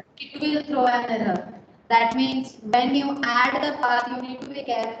an It will throw an error. That means when you add the path, you need to be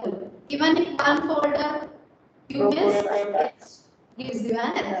careful. Even if one folder you miss, it gives you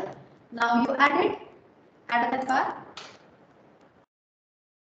an error. Now you add the path.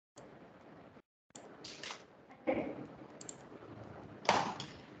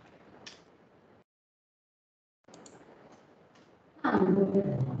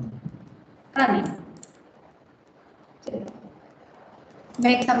 Running.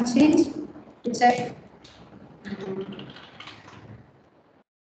 Make some change to check.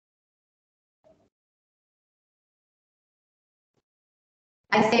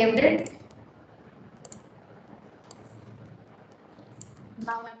 I saved it.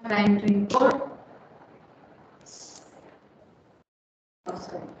 Now I'm trying to import. Oh,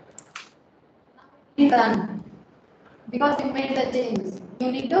 sorry. It's done. Because you made the changes,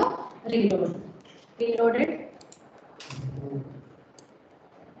 you need to reload. Reload it.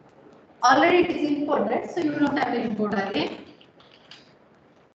 Already it is imported, so you don't have to import again.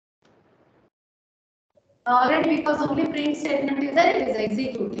 Already because only print statement is there, it is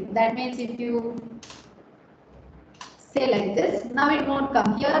executing. That means if you say like this, now it won't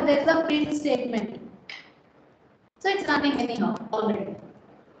come. Here there is a print statement. So it's running anyhow already.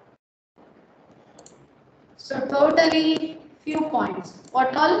 So totally few points.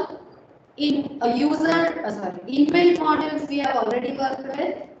 What all? In a inbuilt modules we have already worked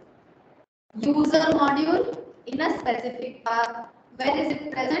with. User module in a specific path. Where is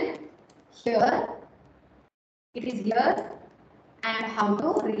it present? Here. It is here. And how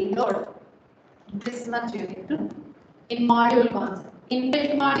to reload. This much you need to know. In module concept.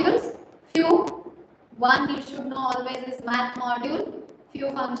 Inbuilt modules, few. One you should know always is math module.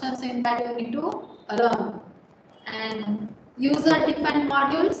 Few functions in that you need to learn. And user defined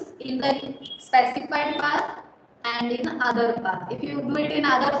modules in the specified path and in other path. If you do it in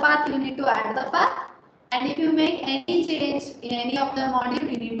other path, you need to add the path. And if you make any change in any of the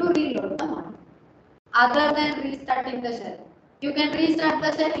module, you need to reload the module. Other than restarting the shell. You can restart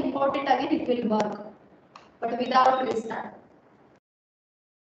the shell, import it again, it will work. But without restart.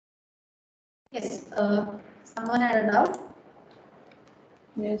 Yes, someone had a doubt?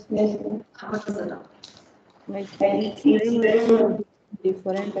 yes. What was the doubt? Like each time we have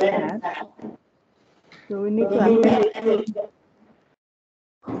different path. So we need to append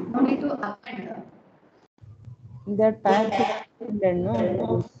No need to append. that path is appended,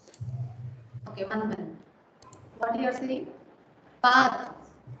 no? Okay, 1 minute. What you are saying? Path.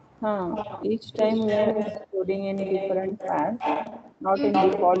 Each time when we are loading any different path, not in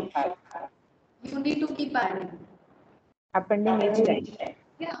default path, You need to keep adding. appending each time.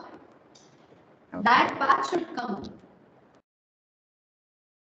 Yeah. That path should come.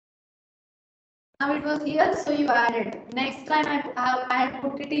 Now it was here, so you added. Next time I had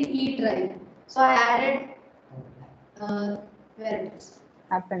put it in E drive. So I added where it is.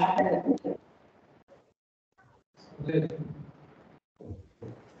 Append.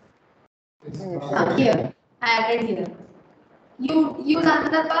 Here. I added here. You use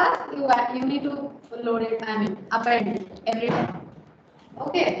another path, you need to load it, I mean append it every time.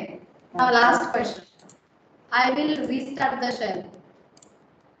 Okay. Now last question. I will restart the shell.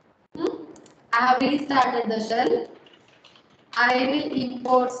 I have restarted the shell. I will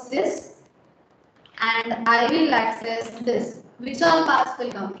import this and I will access this. Which all paths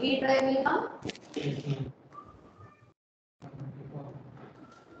will come? E drive will come.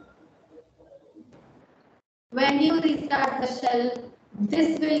 When you restart the shell,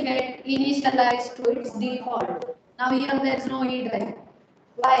 this will get initialized to its default. Now here there is no E drive.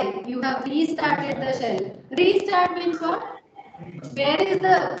 Why? You have restarted the shell. Restart means what? Where is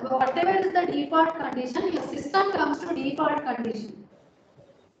the, whatever is the default condition, your system comes to default condition.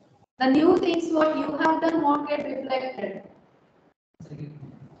 The new things what you have done won't get reflected.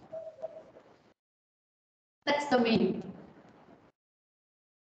 That's the meaning.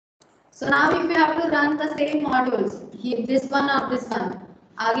 So now if you have to run the same modules, this one or this one,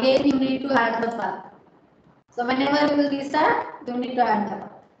 again you need to add the path. So whenever you will restart, you need to add the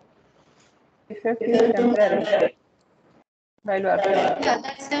path. Effect is temporary. While working. Yeah,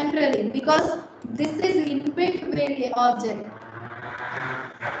 that's temporary because this is inbuilt very object.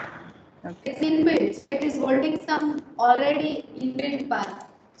 Okay. It's inbuilt. It is holding some already inbuilt path.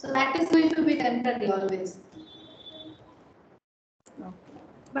 So that is going to be temporary always. Okay.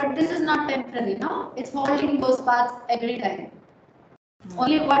 But this is not temporary, no? It's holding those paths every time.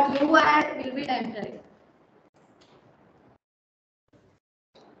 Only what you add will be temporary.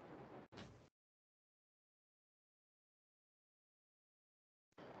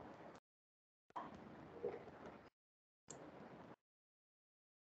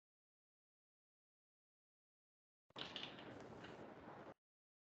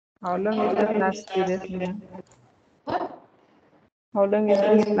 How long is the class duration? What? How long is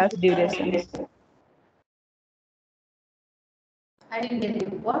this class duration? I didn't get you.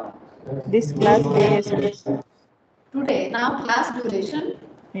 What? This class duration. Today, now class duration.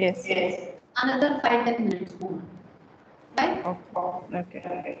 Yes. Another 5-10 minutes more. Right?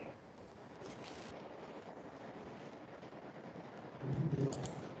 Okay.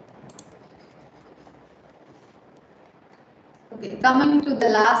 Okay, coming to the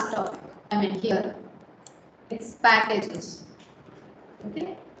last topic, here, it's packages.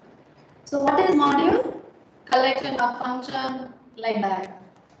 Okay. So what is module? Collection of function like that.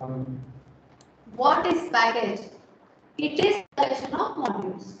 What is package? It is collection of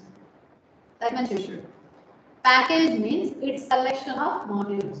modules. That much you should. Package means it's collection of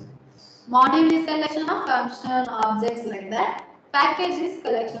modules. Module is collection of function, objects like that. Package is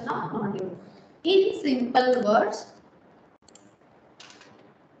collection of modules. In simple words,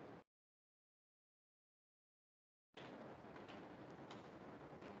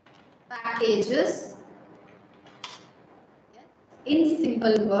 packages, in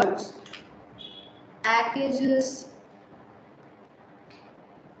simple words, packages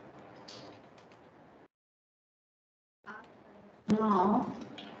are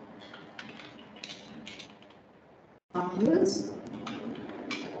modules.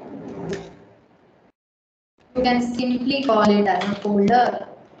 You can simply call it as a folder.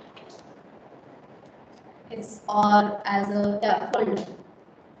 It's or as a folder.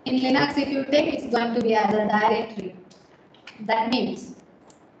 In Linux, if you take, it's going to be as a directory. That means,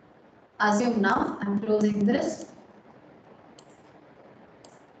 assume now, I'm closing this.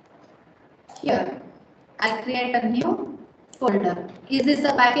 Here, I create a new folder. Is this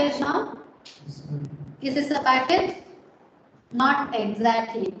a package now? Is this a package? Not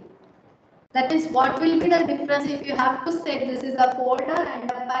exactly. That is, what will be the difference if you have to say this is a folder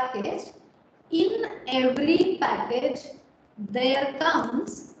and a package? In every package, there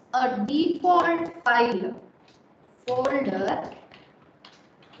comes a default file folder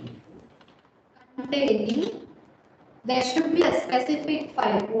containing, there should be a specific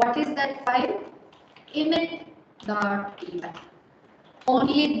file. What is that file? Init.py.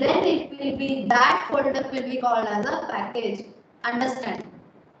 Only then it will be, that folder will be called as a package. Understand?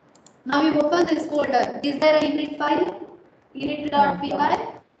 Now you open this folder. Is there an init file? Init.py?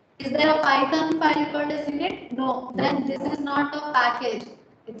 Is there a Python file called as init? No. Then this is not a package.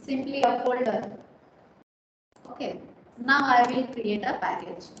 It's simply a folder. Okay. Now I will create a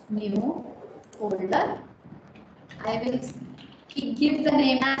package. New folder. I will give the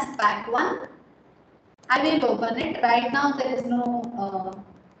name as pack1. I will open it. Right now there is no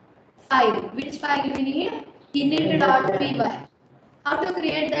file. Which file we need? Init.py. How to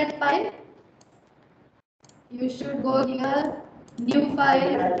create that file? You should go here, new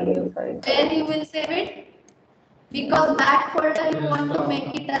file, where you will save it. Because that folder you want to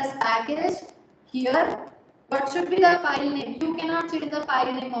make it as package. Here, what should be the file name? You cannot change the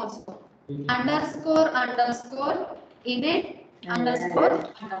file name also. __init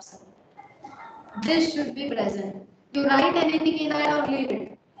 __. This should be present. You write anything in that or leave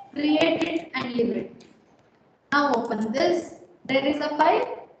it. Create it and leave it. Now open this. There is a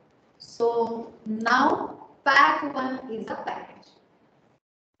file. So now pack1 is a package.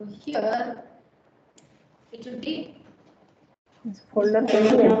 So here it should be folder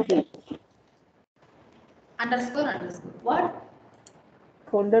can be empty. underscore underscore. What?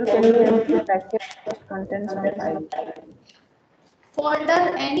 Folder contains the package contents of file.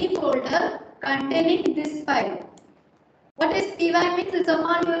 Folder, any folder containing this file. What is py means? It's a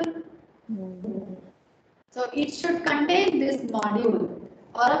module. So it should contain this module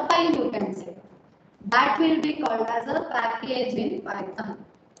or a file, you can say. That will be called as a package in Python.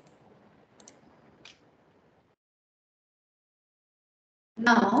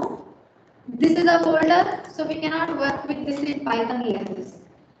 Now, this is a folder, so we cannot work with this in Python like this.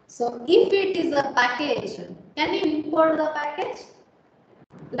 So if it is a package, can you import the package?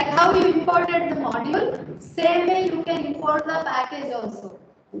 Like how you imported the module, same way you can import the package also.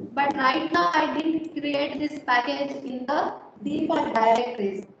 But right now I didn't create this package in the default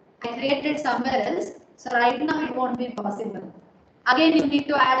directories. I created somewhere else. So right now it won't be possible. Again you need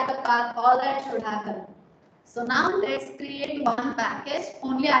to add the path, all that should happen. So now let's create one package.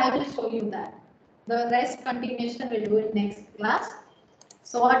 Only I will show you that. The rest continuation we'll do in next class.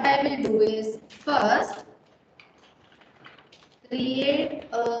 So what I will do is first create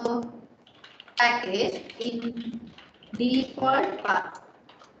a package in default path.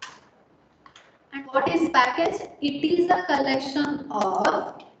 And what is package? It is a collection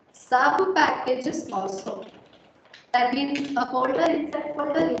of sub packages also. That means a folder inside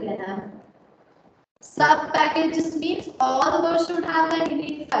folder you can have. Sub packages means all those should have a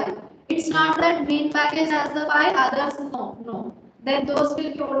unique file. It's not that main package has the file, others no. Then those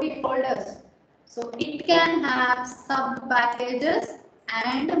will be only folders. So it can have sub packages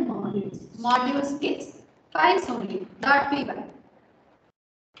and modules. Modules means files only, .py.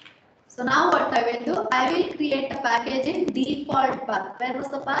 So now what I will do, I will create a package in default path. Where was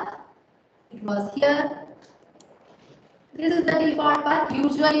the path? It was here. This is the default path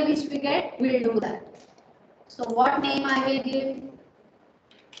usually which we get, we'll do that. So what name I will give?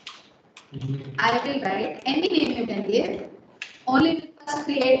 I will write any name you can give. Only first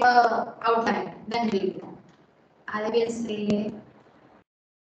create a outline, then we'll go. I will say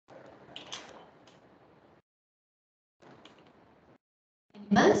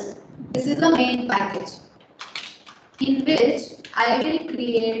animals. This is the main package in which I will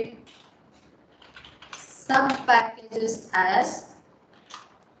create sub packages as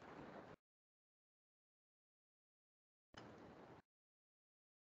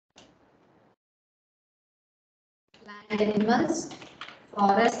land animals,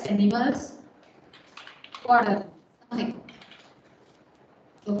 forest animals, water, something.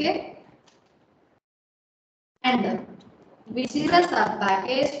 Okay? And which is a sub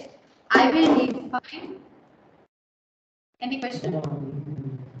package, I will define. Any question?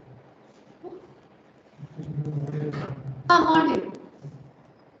 Module.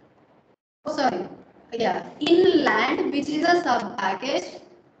 Oh, sorry. Yeah. In land, which is a sub package,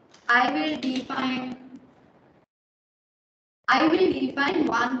 I will define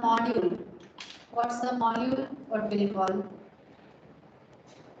one module. What's the module? What will you call?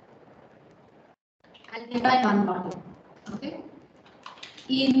 I'll define one module. Okay.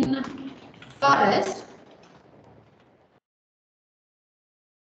 In forest,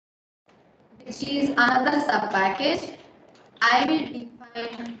 which is another sub package, I will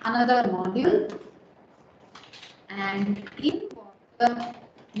define another module. And in water,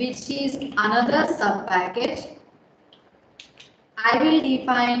 which is another sub package, I will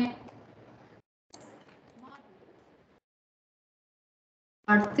define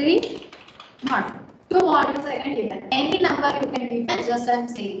not three, not two modules I can define. Any number you can define, just I'm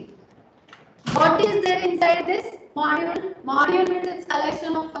saying. What is there inside this module? Module means its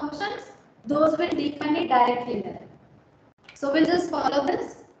collection of functions. Those will define it directly there. So we'll just follow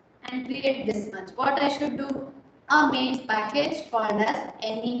this and create this much. What I should do? A main package called as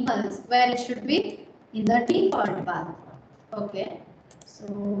animals, where it should be in the default path. Okay. So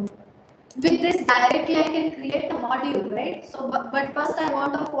with this directly I can create a module, right? So but first I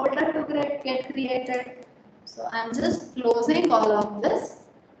want a folder to get created. So I'm just closing all of this.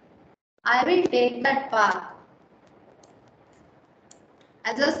 I will take that path.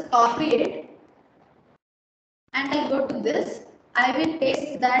 I just copy it and I go to this. I will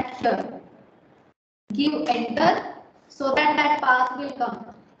paste that here. Give enter so that path will come.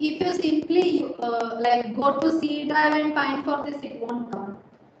 If you simply like go to C drive and find for this, it won't come.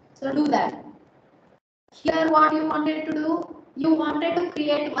 So do that. Here what you wanted to do? You wanted to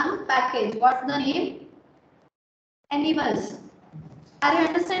create one package. What's the name? Animals. Are you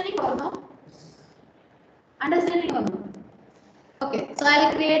understanding or no? Understanding or no? Okay, so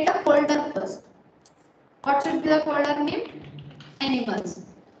I'll create a folder first. What should be the folder name? Animals.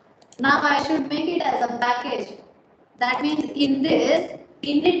 Now I should make it as a package. That means in this,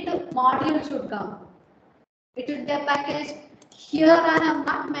 init module should come. It will be a package. Here I have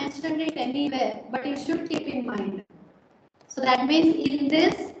not mentioned it anywhere, but you should keep in mind. So that means in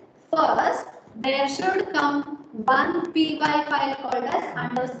this first, there should come one py file called as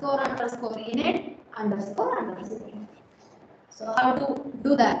underscore init underscore. So how to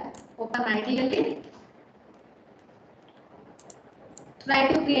do that? Open ideally. Try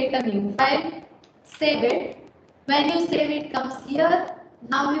to create a new file, save it. When you save it comes here.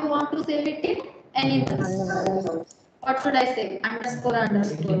 Now you want to save it in anything. What should I say? Underscore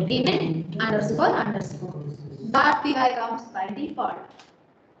init underscore. Dot py comes by default.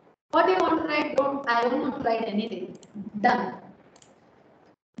 What do you want to write? I don't want to write anything. Done.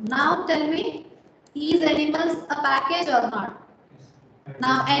 Now tell me, is animals a package or not?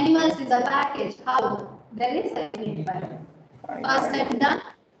 Now animals is a package. How? There is a init file. First step done.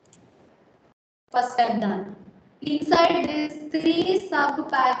 First step done. Inside these three sub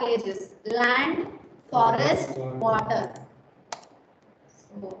packages: land, forest, water.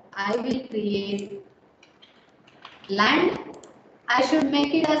 So I will create land. I should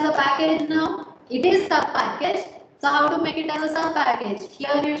make it as a package now. It is sub package. So how to make it as a sub package?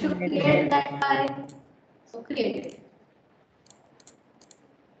 Here you should create that file. So create it.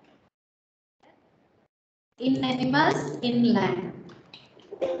 In animals, in land.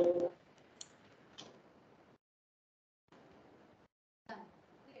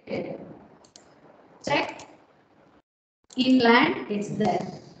 Check. In land, it's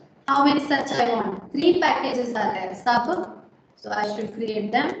there. How many such I want? Three packages are there. Sub. So I should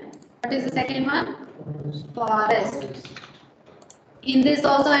create them. What is the second one? Forest. In this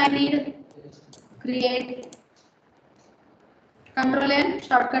also I need create Control N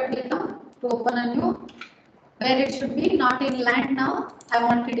shortcut click to open a new where it should be not in land now. I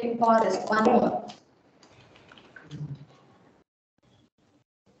want it in forest. One more.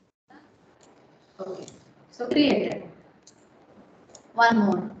 Okay. So created. One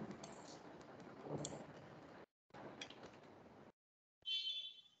more.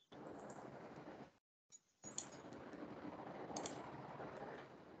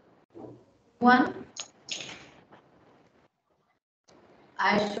 One.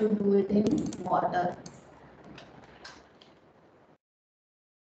 I should do it in water.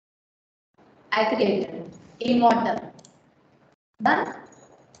 I created in water. Done.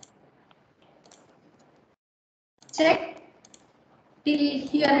 Check till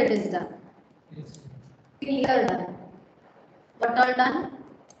here it is done. Till here done. What all done?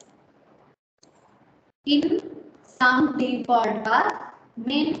 In some default path,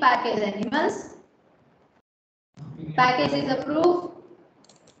 main package animals. Package is approved.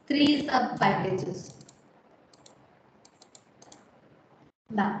 3 sub packages.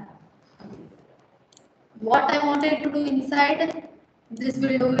 Done. What I wanted to do inside, this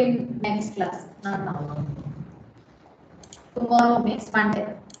will do in next class, not now. Tomorrow means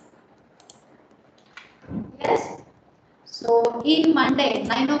Monday. Yes. So in Monday,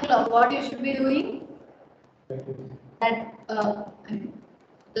 9 o'clock, what you should be doing? That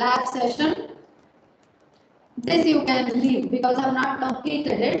lab session. This you can leave because I have not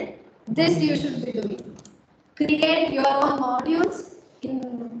completed it. This you should be doing. Create your own modules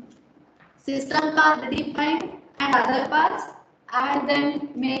in system path define and other paths. Add them,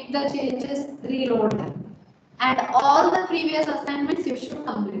 make the changes, reload them. And all the previous assignments you should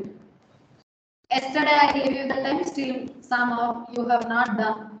complete. Yesterday I gave you the time, still some of you have not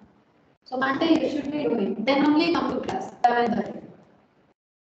done. So Monday you should be doing. Then only come to class, 7:30.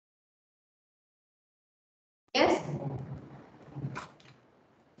 Yes?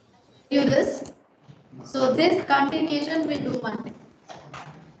 Do this. So this continuation will do Monday.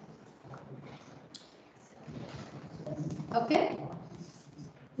 Okay?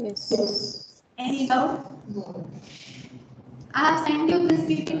 Yes. Any doubt? I have sent you this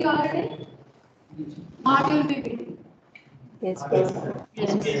PPT already. Module PPT. Yes.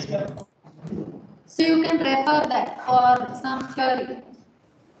 Yes. So you can refer that for some theory.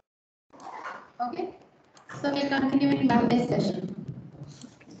 Okay? So we'll continue in Monday session.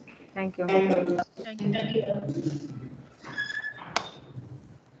 Thank you. Thank you.